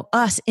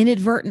us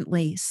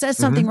inadvertently says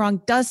something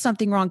wrong, does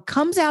something wrong,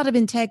 comes out of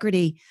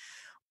integrity,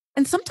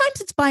 and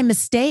sometimes it's by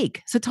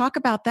mistake. So talk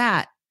about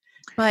that.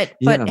 But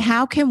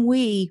how can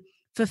we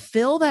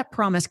fulfill that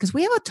promise? Because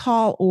we have a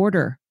tall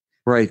order.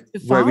 Right. To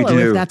follow, we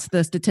do. if that's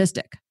the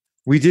statistic.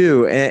 We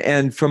do.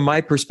 And from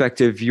my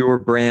perspective, your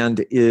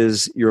brand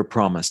is your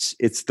promise.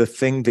 It's the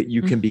thing that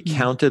you can be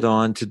counted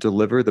on to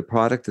deliver, the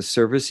product, the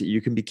service that you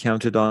can be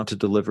counted on to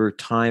deliver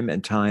time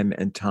and time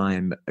and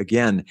time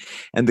again.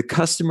 And the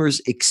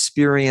customer's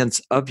experience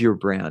of your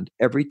brand,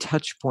 every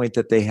touch point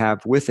that they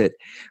have with it,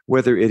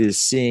 whether it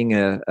is seeing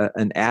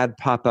an ad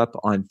pop up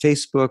on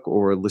Facebook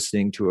or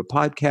listening to a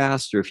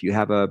podcast, or if you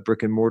have a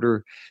brick and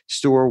mortar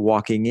store,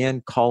 walking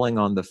in, calling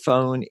on the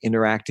phone,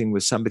 interacting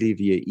with somebody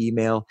via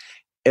email,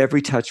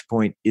 every touch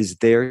point is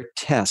their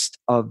test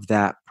of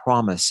that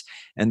promise.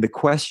 And the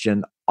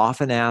question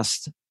often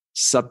asked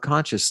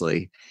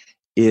subconsciously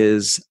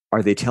is,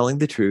 are they telling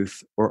the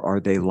truth or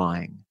are they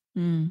lying?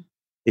 Mm.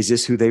 Is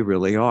this who they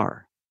really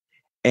are?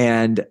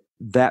 And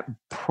that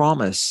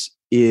promise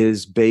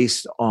is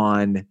based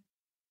on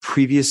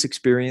previous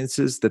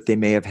experiences that they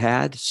may have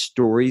had,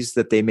 stories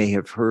that they may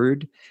have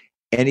heard,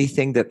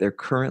 anything that they're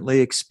currently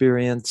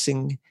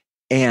experiencing,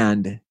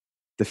 and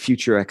the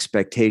future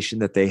expectation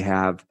that they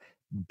have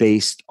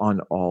based on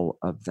all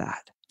of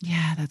that.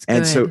 Yeah, that's good.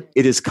 And so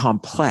it is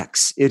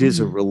complex. It is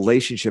a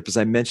relationship. As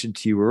I mentioned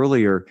to you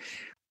earlier,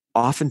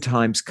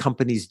 oftentimes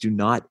companies do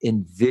not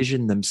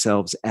envision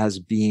themselves as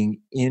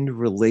being in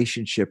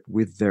relationship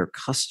with their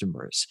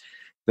customers.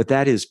 But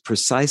that is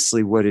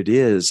precisely what it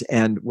is.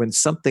 And when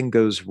something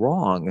goes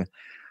wrong,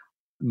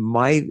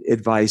 my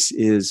advice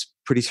is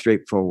pretty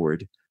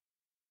straightforward.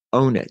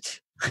 Own it,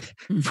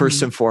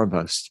 first and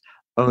foremost.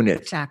 Own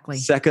it. Exactly.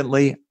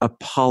 Secondly,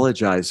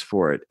 apologize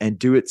for it and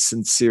do it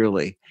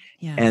sincerely.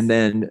 Yes. And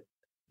then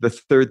the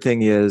third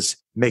thing is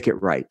make it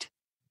right.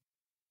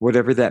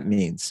 Whatever that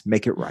means,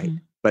 make it right.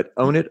 But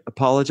own it,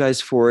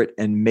 apologize for it,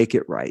 and make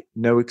it right.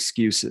 No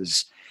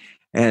excuses.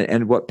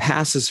 And what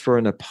passes for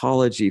an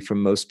apology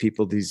from most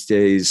people these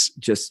days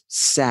just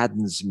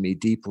saddens me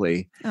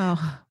deeply.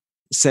 Oh,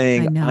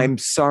 saying, I'm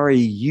sorry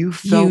you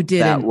felt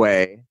that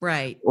way.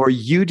 Right. Or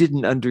you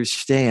didn't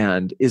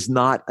understand is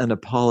not an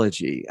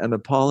apology. An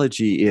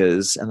apology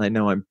is, and I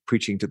know I'm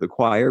preaching to the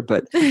choir,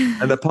 but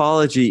an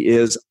apology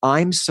is,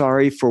 I'm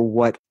sorry for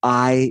what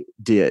I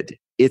did.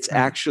 It's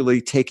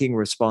actually taking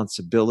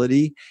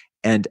responsibility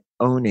and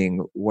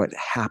owning what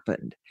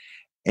happened.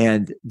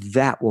 And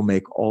that will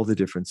make all the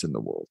difference in the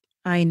world.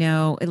 I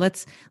know.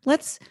 Let's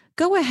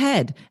go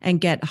ahead and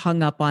get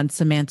hung up on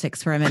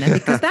semantics for a minute,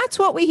 because that's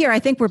what we hear. I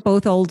think we're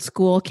both old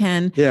school,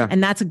 Ken. Yeah.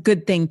 And that's a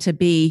good thing to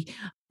be,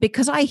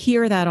 because I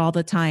hear that all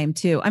the time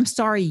too. I'm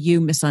sorry you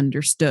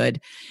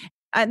misunderstood.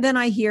 And then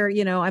I hear,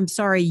 I'm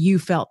sorry you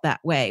felt that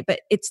way, but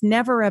it's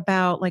never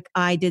about like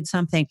I did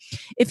something.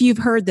 If you've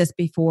heard this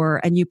before,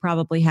 and you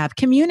probably have,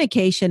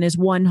 communication is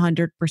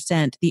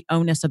 100% the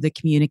onus of the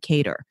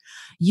communicator.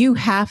 You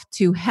have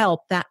to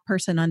help that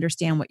person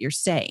understand what you're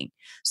saying.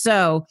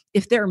 So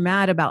if they're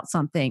mad about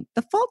something,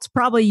 the fault's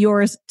probably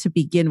yours to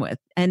begin with.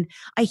 And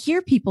I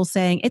hear people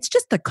saying it's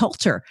just the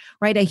culture,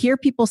 right? I hear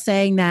people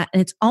saying that,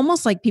 and it's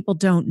almost like people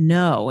don't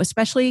know,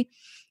 especially,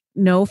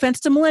 no offense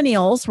to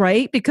millennials,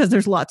 right? Because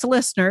there's lots of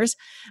listeners,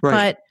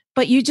 right.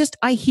 But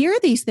I hear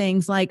these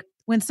things like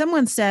when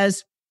someone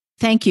says,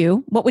 thank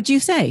you, what would you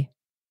say?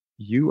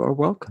 You are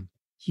welcome.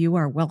 You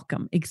are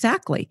welcome.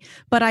 Exactly.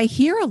 But I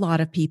hear a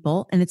lot of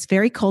people, and it's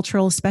very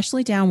cultural,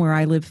 especially down where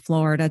I live,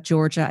 Florida,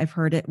 Georgia. I've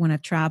heard it when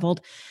I've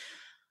traveled.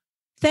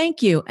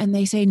 Thank you. And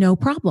they say, no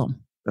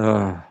problem.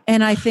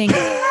 And I think,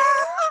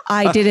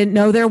 I didn't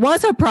know there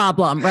was a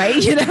problem,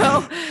 right?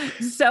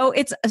 So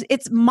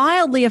it's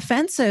mildly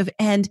offensive.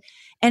 And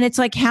it's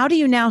like, how do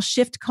you now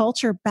shift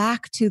culture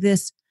back to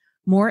this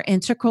more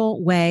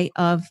integral way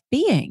of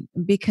being?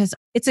 Because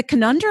it's a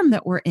conundrum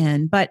that we're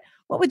in. But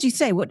what would you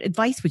say? What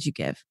advice would you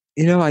give?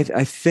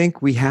 I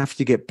think we have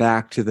to get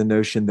back to the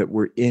notion that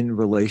we're in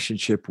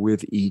relationship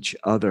with each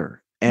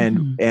other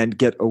and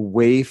get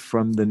away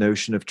from the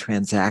notion of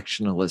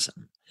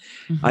transactionalism.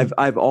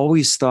 I've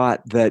always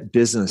thought that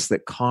business,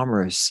 that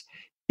commerce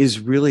is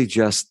really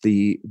just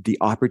the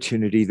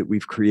opportunity that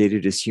we've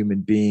created as human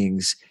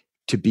beings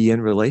to be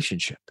in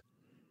relationship.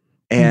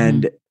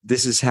 And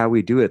this is how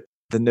we do it.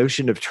 The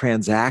notion of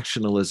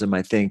transactionalism,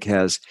 I think,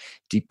 has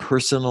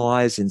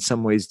depersonalized, in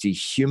some ways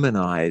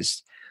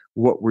dehumanized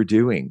what we're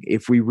doing.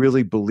 If we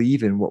really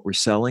believe in what we're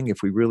selling,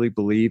 if we really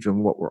believe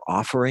in what we're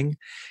offering,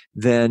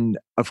 then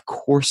of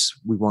course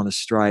we want to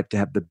strive to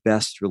have the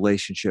best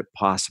relationship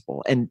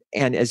possible. And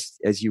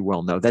as you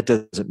well know, that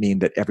doesn't mean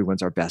that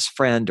everyone's our best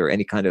friend or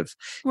any kind of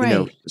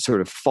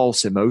sort of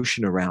false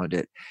emotion around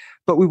it.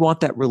 But we want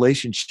that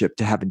relationship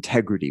to have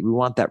integrity. We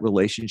want that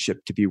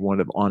relationship to be one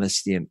of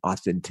honesty and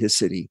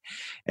authenticity.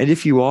 And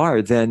if you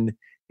are, then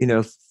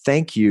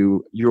thank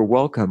you, you're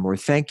welcome, or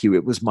thank you,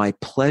 it was my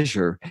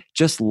pleasure,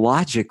 just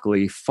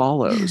logically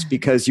follows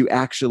because you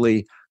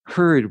actually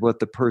heard what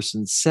the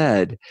person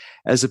said,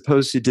 as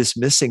opposed to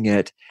dismissing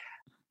it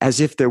as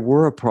if there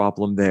were a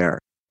problem there.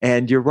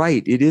 And you're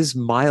right, it is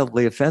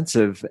mildly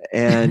offensive.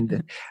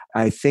 And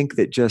I think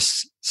that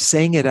just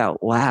saying it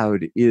out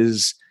loud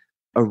is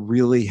a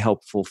really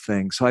helpful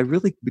thing. So I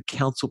really would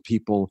counsel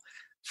people,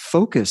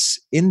 focus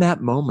in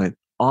that moment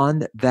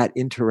on that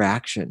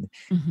interaction.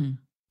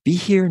 Be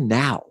here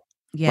now.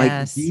 Like,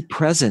 Yes. be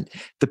present.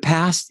 The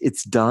past,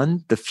 it's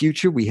done. The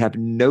future, we have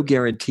no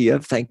guarantee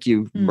of. Thank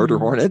you, murder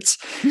Mm. hornets.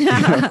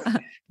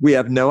 We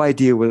have no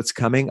idea what's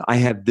coming. I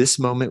have this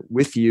moment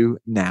with you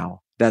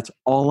now. That's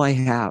all I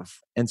have.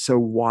 And so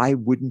why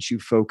wouldn't you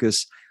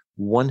focus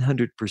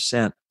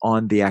 100%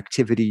 on the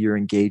activity you're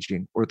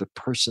engaging or the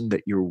person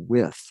that you're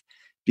with?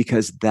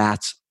 Because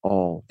that's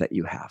all that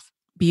you have.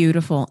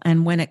 Beautiful.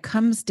 And when it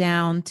comes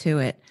down to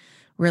it,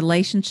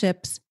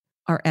 relationships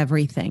are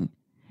everything.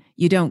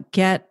 You don't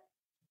get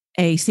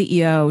a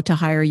CEO to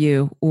hire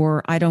you,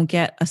 or I don't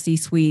get a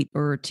C-suite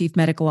or chief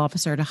medical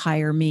officer to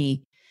hire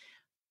me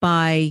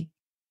by,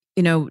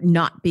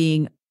 not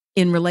being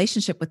in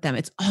relationship with them.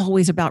 It's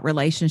always about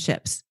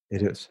relationships.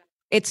 It is.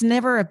 It's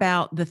never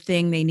about the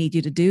thing they need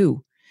you to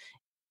do.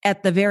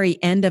 At the very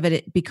end of it,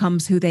 it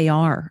becomes who they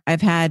are.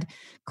 I've had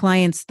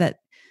clients that,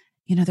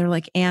 they're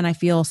like, Anne, I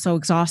feel so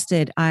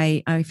exhausted.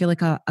 I feel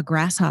like a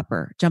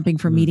grasshopper jumping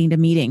from meeting to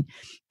meeting.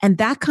 And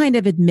that kind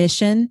of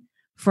admission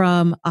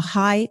from a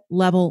high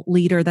level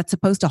leader that's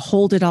supposed to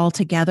hold it all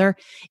together,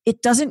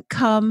 it doesn't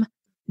come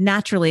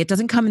naturally. It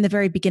doesn't come in the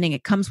very beginning.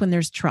 It comes when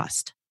there's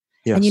trust.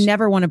 Yes. And you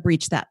never want to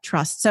breach that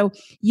trust. So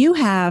you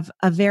have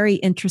a very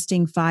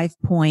interesting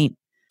 5-point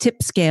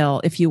tip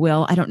scale, if you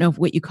will. I don't know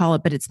what you call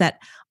it, but it's that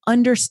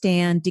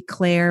understand,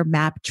 declare,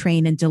 map,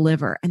 train, and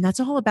deliver. And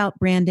that's all about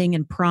branding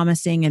and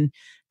promising and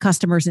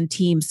customers and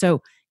teams.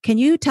 So can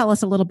you tell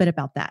us a little bit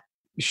about that?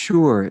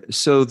 Sure.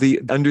 So the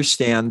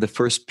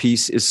first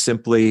piece is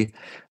simply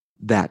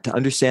that to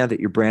understand that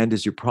your brand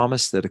is your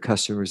promise, that a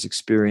customer's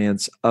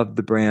experience of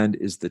the brand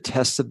is the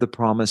test of the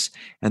promise,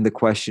 and the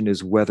question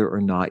is whether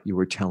or not you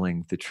are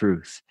telling the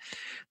truth.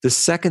 The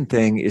second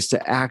thing is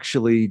to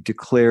actually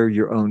declare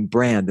your own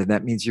brand, and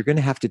that means you're going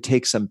to have to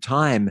take some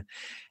time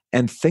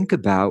and think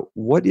about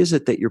what is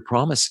it that you're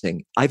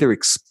promising, either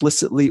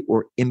explicitly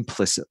or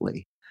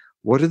implicitly.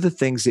 What are the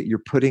things that you're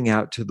putting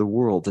out to the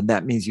world? And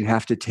that means you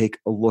have to take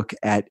a look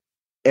at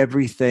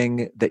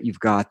everything that you've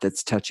got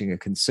that's touching a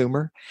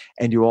consumer.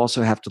 And you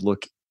also have to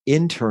look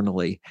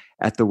internally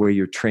at the way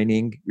you're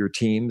training your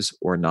teams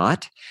or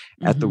not,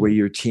 at the way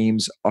your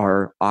teams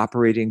are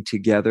operating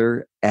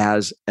together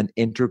as an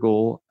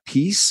integral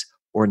piece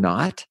or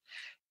not,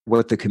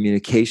 what the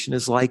communication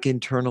is like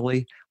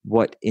internally,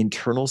 what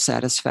internal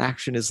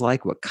satisfaction is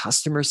like, what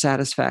customer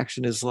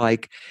satisfaction is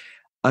like.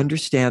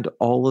 Understand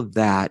all of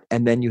that,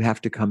 and then you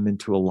have to come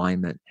into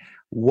alignment.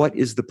 What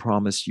is the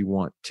promise you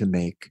want to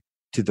make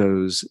to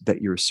those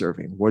that you're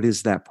serving? What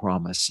is that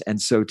promise?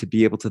 And so to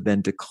be able to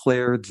then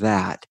declare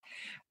that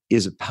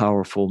is a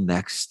powerful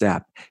next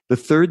step. The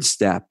third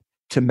step,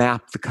 to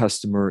map the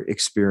customer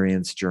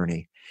experience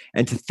journey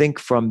and to think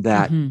from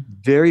that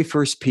very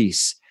first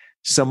piece,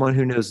 someone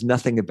who knows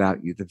nothing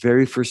about you, the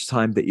very first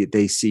time that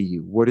they see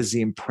you, what is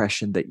the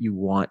impression that you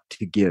want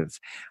to give?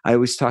 I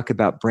always talk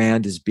about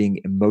brand as being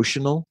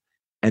emotional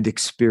and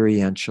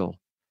experiential.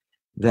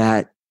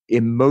 That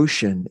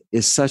emotion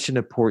is such an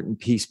important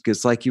piece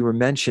because, like you were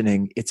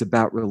mentioning, it's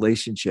about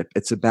relationship.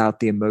 It's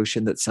about the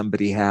emotion that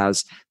somebody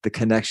has, the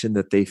connection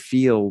that they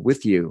feel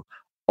with you.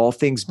 All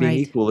things being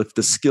equal, if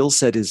the skill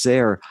set is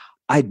there,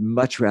 I'd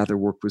much rather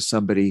work with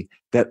somebody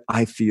that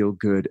I feel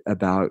good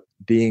about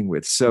being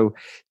with. So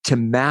to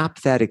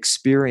map that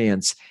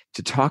experience,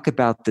 to talk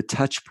about the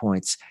touch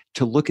points,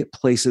 to look at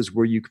places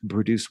where you can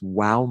produce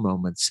wow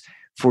moments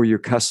for your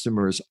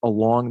customers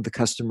along the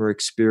customer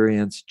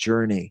experience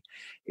journey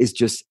is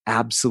just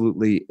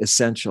absolutely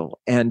essential.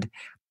 And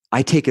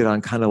I take it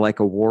on kind of like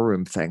a war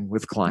room thing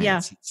with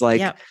clients. It's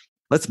like,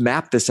 let's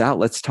map this out.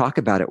 Let's talk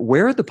about it.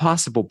 Where are the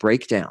possible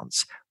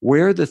breakdowns?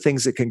 Where are the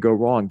things that can go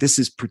wrong? This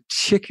is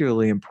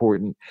particularly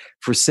important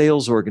for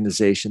sales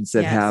organizations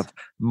that have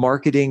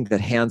marketing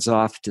that hands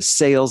off to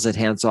sales, that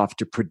hands off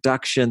to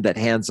production, that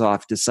hands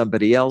off to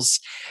somebody else.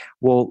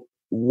 Well,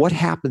 what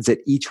happens at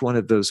each one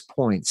of those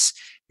points?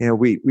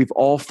 We've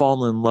all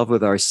fallen in love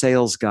with our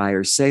sales guy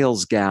or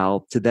sales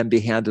gal to then be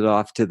handed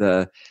off to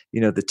the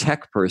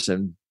tech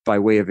person by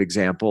way of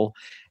example.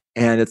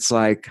 And it's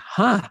like,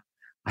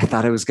 I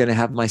thought I was going to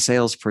have my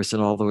salesperson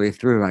all the way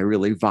through. I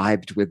really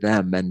vibed with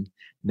them. And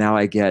now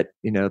I get,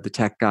 the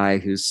tech guy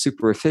who's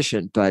super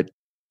efficient, but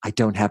I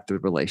don't have the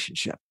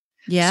relationship.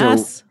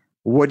 Yes. So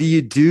what do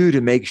you do to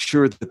make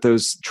sure that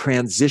those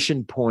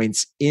transition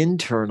points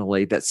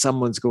internally that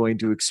someone's going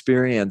to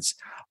experience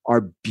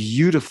are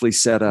beautifully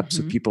set up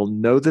so people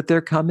know that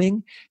they're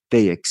coming,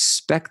 they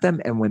expect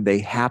them, and when they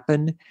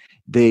happen,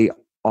 they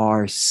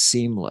are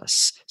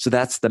seamless. So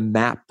that's the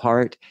map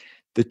part.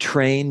 The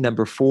train,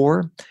 number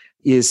 4,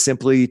 is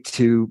simply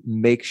to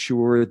make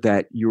sure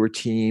that your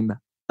team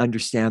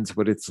understands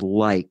what it's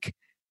like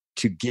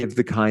to give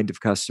the kind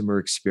of customer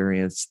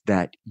experience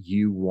that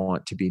you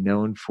want to be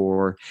known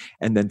for.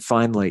 And then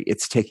finally,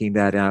 it's taking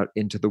that out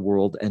into the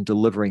world and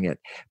delivering it.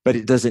 But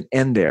it doesn't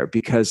end there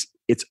because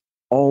it's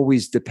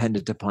always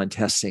dependent upon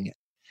testing it.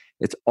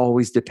 It's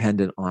always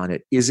dependent on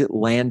it. Is it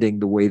landing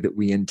the way that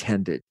we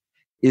intended?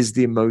 Is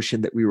the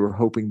emotion that we were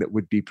hoping that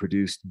would be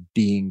produced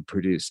being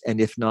produced?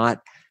 And if not,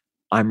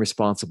 I'm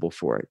responsible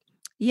for it.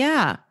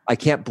 Yeah. I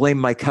can't blame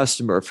my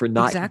customer for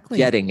not Exactly.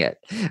 getting it.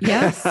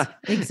 Yes,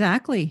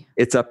 exactly.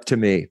 It's up to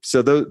me.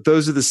 So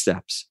those are the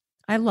steps.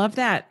 I love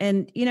that.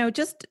 And,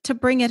 just to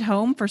bring it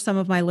home for some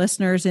of my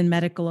listeners in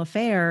medical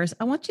affairs,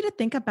 I want you to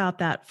think about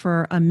that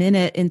for a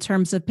minute in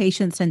terms of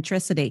patient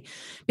centricity,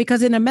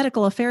 because in a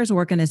medical affairs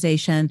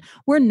organization,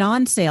 we're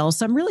non-sales.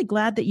 So I'm really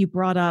glad that you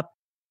brought up,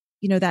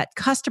 that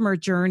customer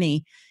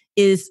journey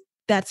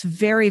that's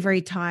very,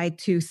 very tied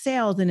to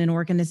sales in an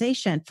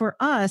organization. For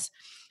us,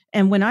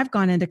 and when I've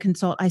gone into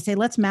consult, I say,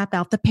 let's map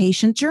out the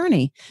patient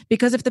journey,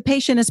 because if the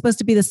patient is supposed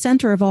to be the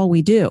center of all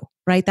we do,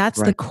 right? That's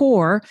the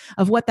core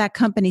of what that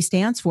company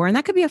stands for. And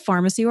that could be a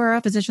pharmacy or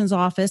a physician's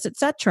office, et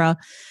cetera.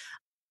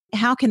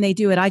 How can they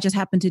do it? I just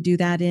happen to do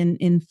that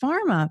in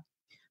pharma.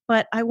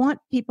 But I want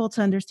people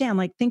to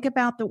understand, think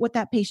about what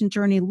that patient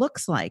journey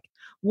looks like.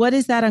 What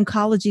is that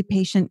oncology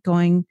patient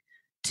going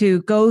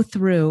to go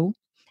through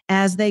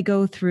as they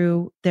go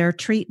through their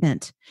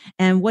treatment?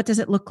 And what does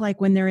it look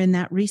like when they're in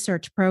that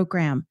research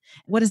program?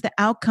 What is the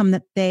outcome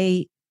that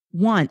they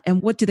want?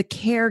 And what do the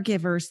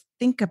caregivers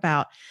think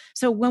about?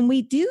 So when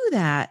we do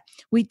that,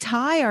 we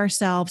tie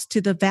ourselves to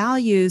the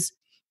values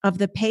of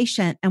the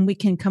patient and we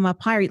can come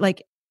up higher.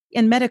 Like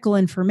in medical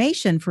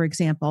information, for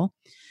example,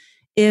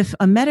 if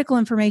a medical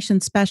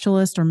information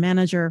specialist or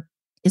manager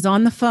is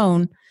on the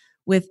phone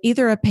with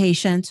either a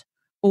patient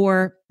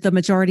or the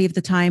majority of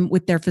the time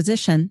with their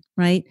physician,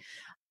 right?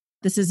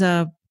 This is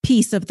a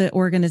piece of the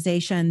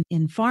organization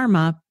in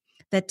pharma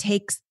that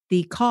takes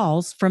the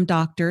calls from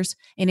doctors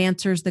and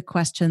answers the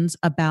questions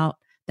about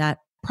that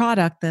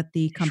product that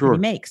the company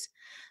makes.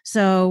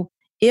 So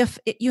if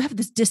you have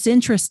this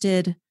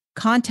disinterested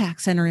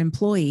contact center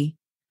employee,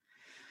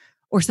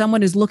 or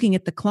someone who's looking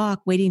at the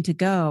clock waiting to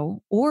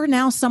go, or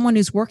now someone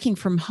who's working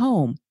from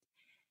home,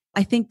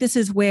 I think this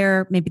is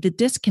where maybe the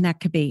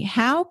disconnect could be.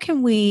 How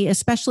can we,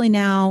 especially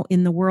now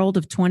in the world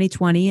of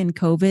 2020 and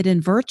COVID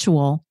and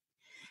virtual,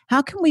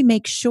 how can we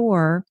make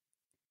sure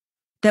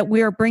that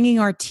we are bringing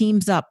our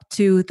teams up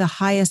to the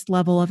highest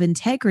level of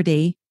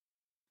integrity,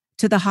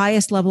 to the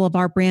highest level of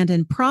our brand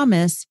and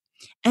promise,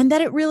 and that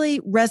it really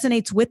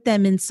resonates with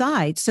them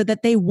inside so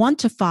that they want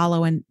to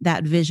follow in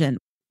that vision?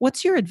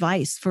 What's your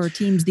advice for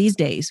teams these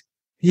days?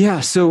 Yeah.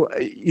 So,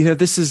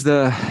 this is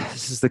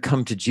the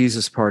come to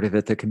Jesus part of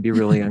it that can be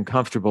really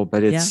uncomfortable,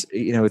 but it's,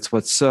 it's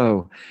what's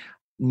so.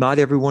 Not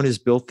everyone is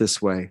built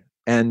this way.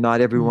 And not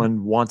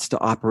everyone wants to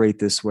operate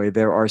this way.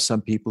 There are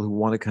some people who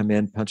want to come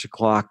in, punch a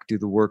clock, do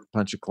the work,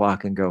 punch a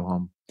clock, and go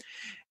home.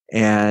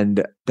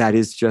 And that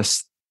is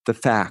just the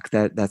fact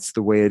that that's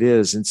the way it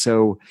is. And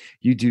so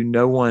you do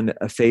no one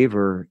a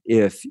favor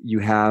if you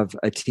have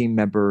a team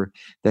member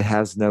that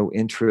has no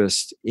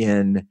interest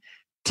in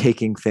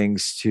taking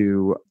things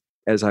to,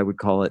 as I would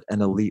call it,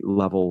 an elite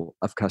level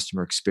of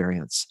customer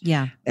experience.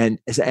 Yeah. And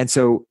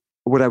so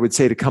what I would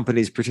say to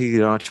companies,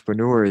 particularly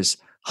entrepreneurs,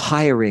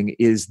 hiring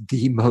is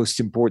the most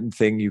important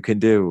thing you can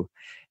do.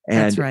 And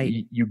that's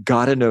right. You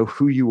got to know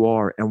who you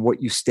are and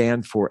what you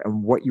stand for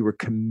and what you are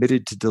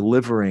committed to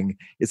delivering.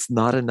 It's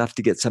not enough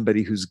to get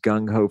somebody who's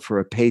gung-ho for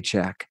a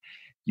paycheck.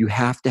 You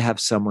have to have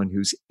someone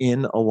who's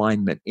in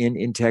alignment, in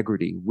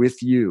integrity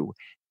with you,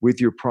 with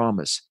your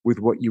promise, with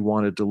what you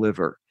want to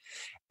deliver.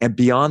 And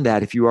beyond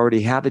that, if you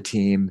already have a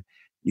team,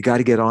 you got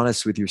to get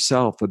honest with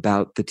yourself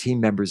about the team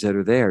members that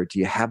are there. Do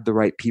you have the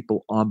right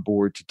people on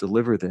board to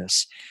deliver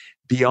this?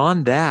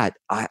 Beyond that,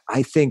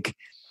 I think,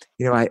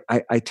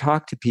 I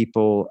talk to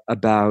people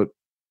about,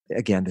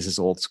 again, this is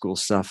old school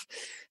stuff,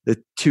 the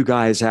two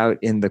guys out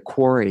in the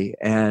quarry,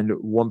 and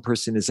one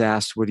person is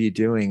asked, "What are you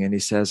doing?" And he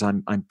says,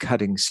 I'm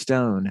cutting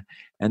stone.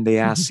 And they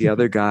ask the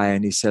other guy,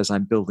 and he says,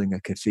 "I'm building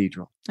a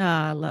cathedral." Oh,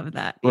 I love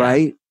that. Yeah.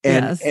 Right?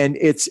 And yes. and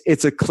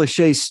it's a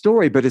cliche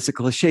story, but it's a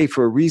cliche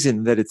for a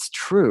reason that it's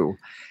true.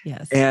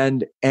 Yes.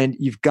 And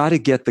you've got to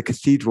get the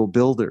cathedral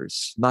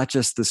builders, not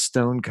just the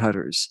stone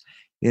cutters,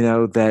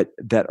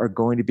 that are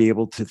going to be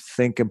able to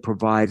think and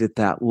provide at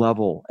that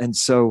level. And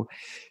so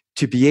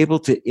to be able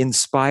to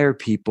inspire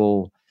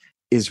people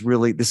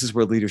this is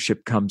where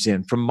leadership comes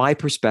in. From my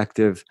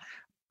perspective,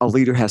 a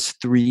leader has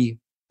three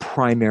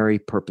primary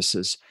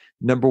purposes.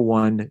 Number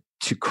one,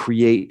 to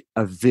create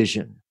a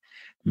vision.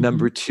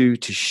 Number two,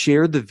 to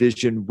share the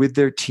vision with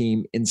their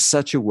team in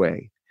such a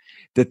way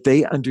that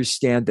they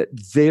understand that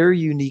their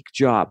unique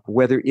job,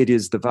 whether it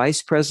is the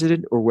vice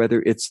president or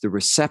whether it's the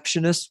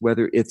receptionist,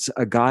 whether it's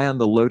a guy on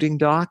the loading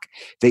dock,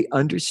 they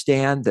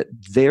understand that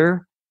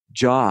their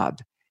job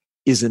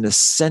is an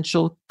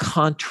essential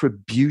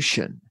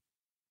contribution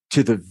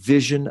to the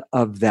vision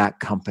of that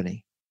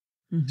company.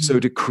 So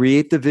to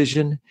create the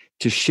vision,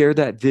 to share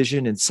that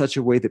vision in such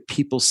a way that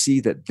people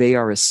see that they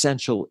are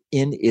essential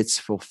in its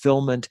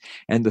fulfillment.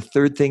 And the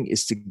third thing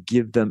is to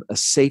give them a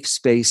safe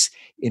space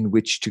in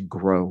which to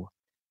grow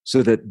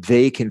so that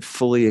they can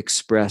fully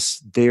express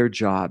their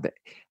job.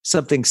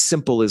 Something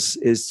simple is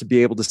to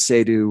be able to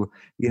say to,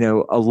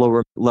 a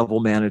lower level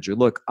manager,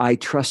 "Look, I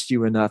trust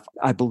you enough.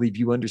 I believe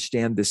you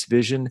understand this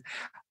vision.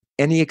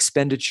 Any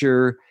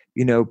expenditure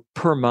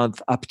per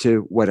month up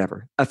to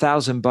whatever,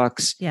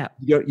 $1,000. Yeah.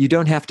 You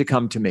don't have to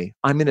come to me.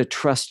 I'm going to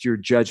trust your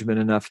judgment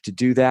enough to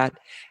do that.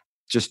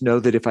 Just know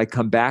that if I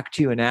come back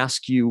to you and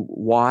ask you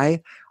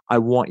why, I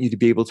want you to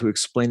be able to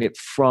explain it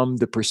from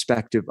the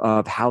perspective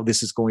of how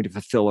this is going to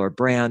fulfill our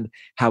brand,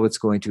 how it's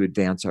going to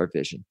advance our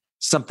vision,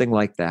 something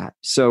like that.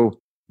 So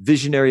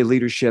visionary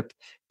leadership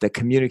that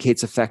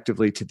communicates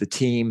effectively to the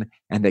team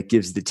and that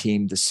gives the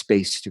team the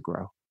space to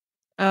grow.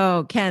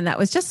 Oh, Ken, that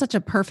was just such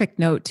a perfect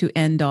note to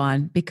end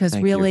on, because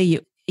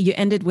you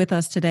ended with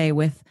us today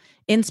with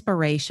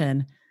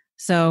inspiration.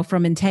 So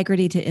from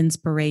integrity to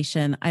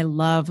inspiration, I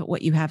love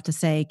what you have to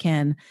say,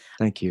 Ken.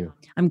 Thank you.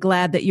 I'm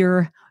glad that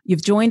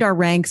you've joined our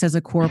ranks as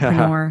a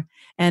corepreneur,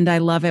 and I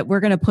love it. We're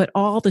going to put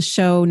all the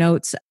show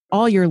notes,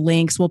 all your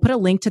links. We'll put a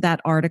link to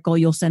that article.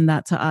 You'll send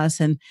that to us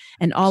and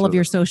all of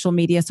your social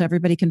media so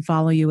everybody can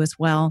follow you as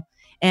well.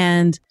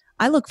 And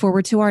I look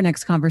forward to our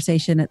next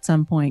conversation at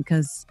some point,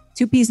 because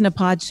two peas in a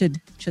pod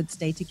should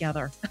stay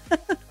together.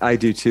 I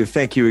do too.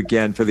 Thank you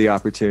again for the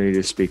opportunity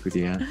to speak with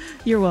you, Ann.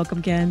 You're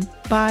welcome, Ken.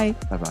 Bye.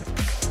 Bye-bye.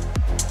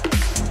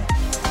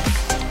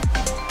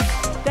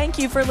 Thank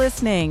you for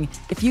listening.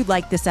 If you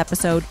like this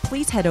episode,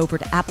 please head over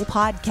to Apple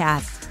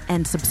Podcasts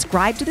and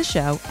subscribe to the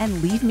show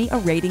and leave me a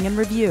rating and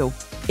review.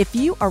 If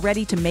you are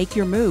ready to make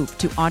your move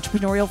to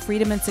entrepreneurial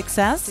freedom and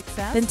success,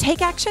 then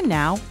take action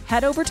now.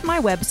 Head over to my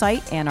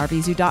website,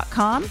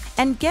 annarvizu.com,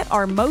 and get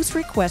our most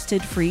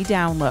requested free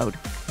download.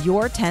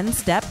 Your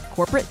 10-step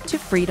Corporate to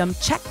Freedom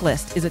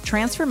checklist is a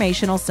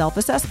transformational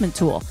self-assessment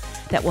tool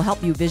that will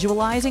help you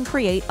visualize and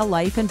create a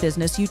life and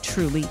business you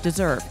truly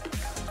deserve.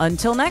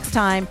 Until next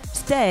time,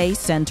 stay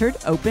centered,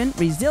 open,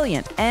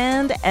 resilient,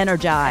 and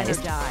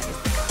energized.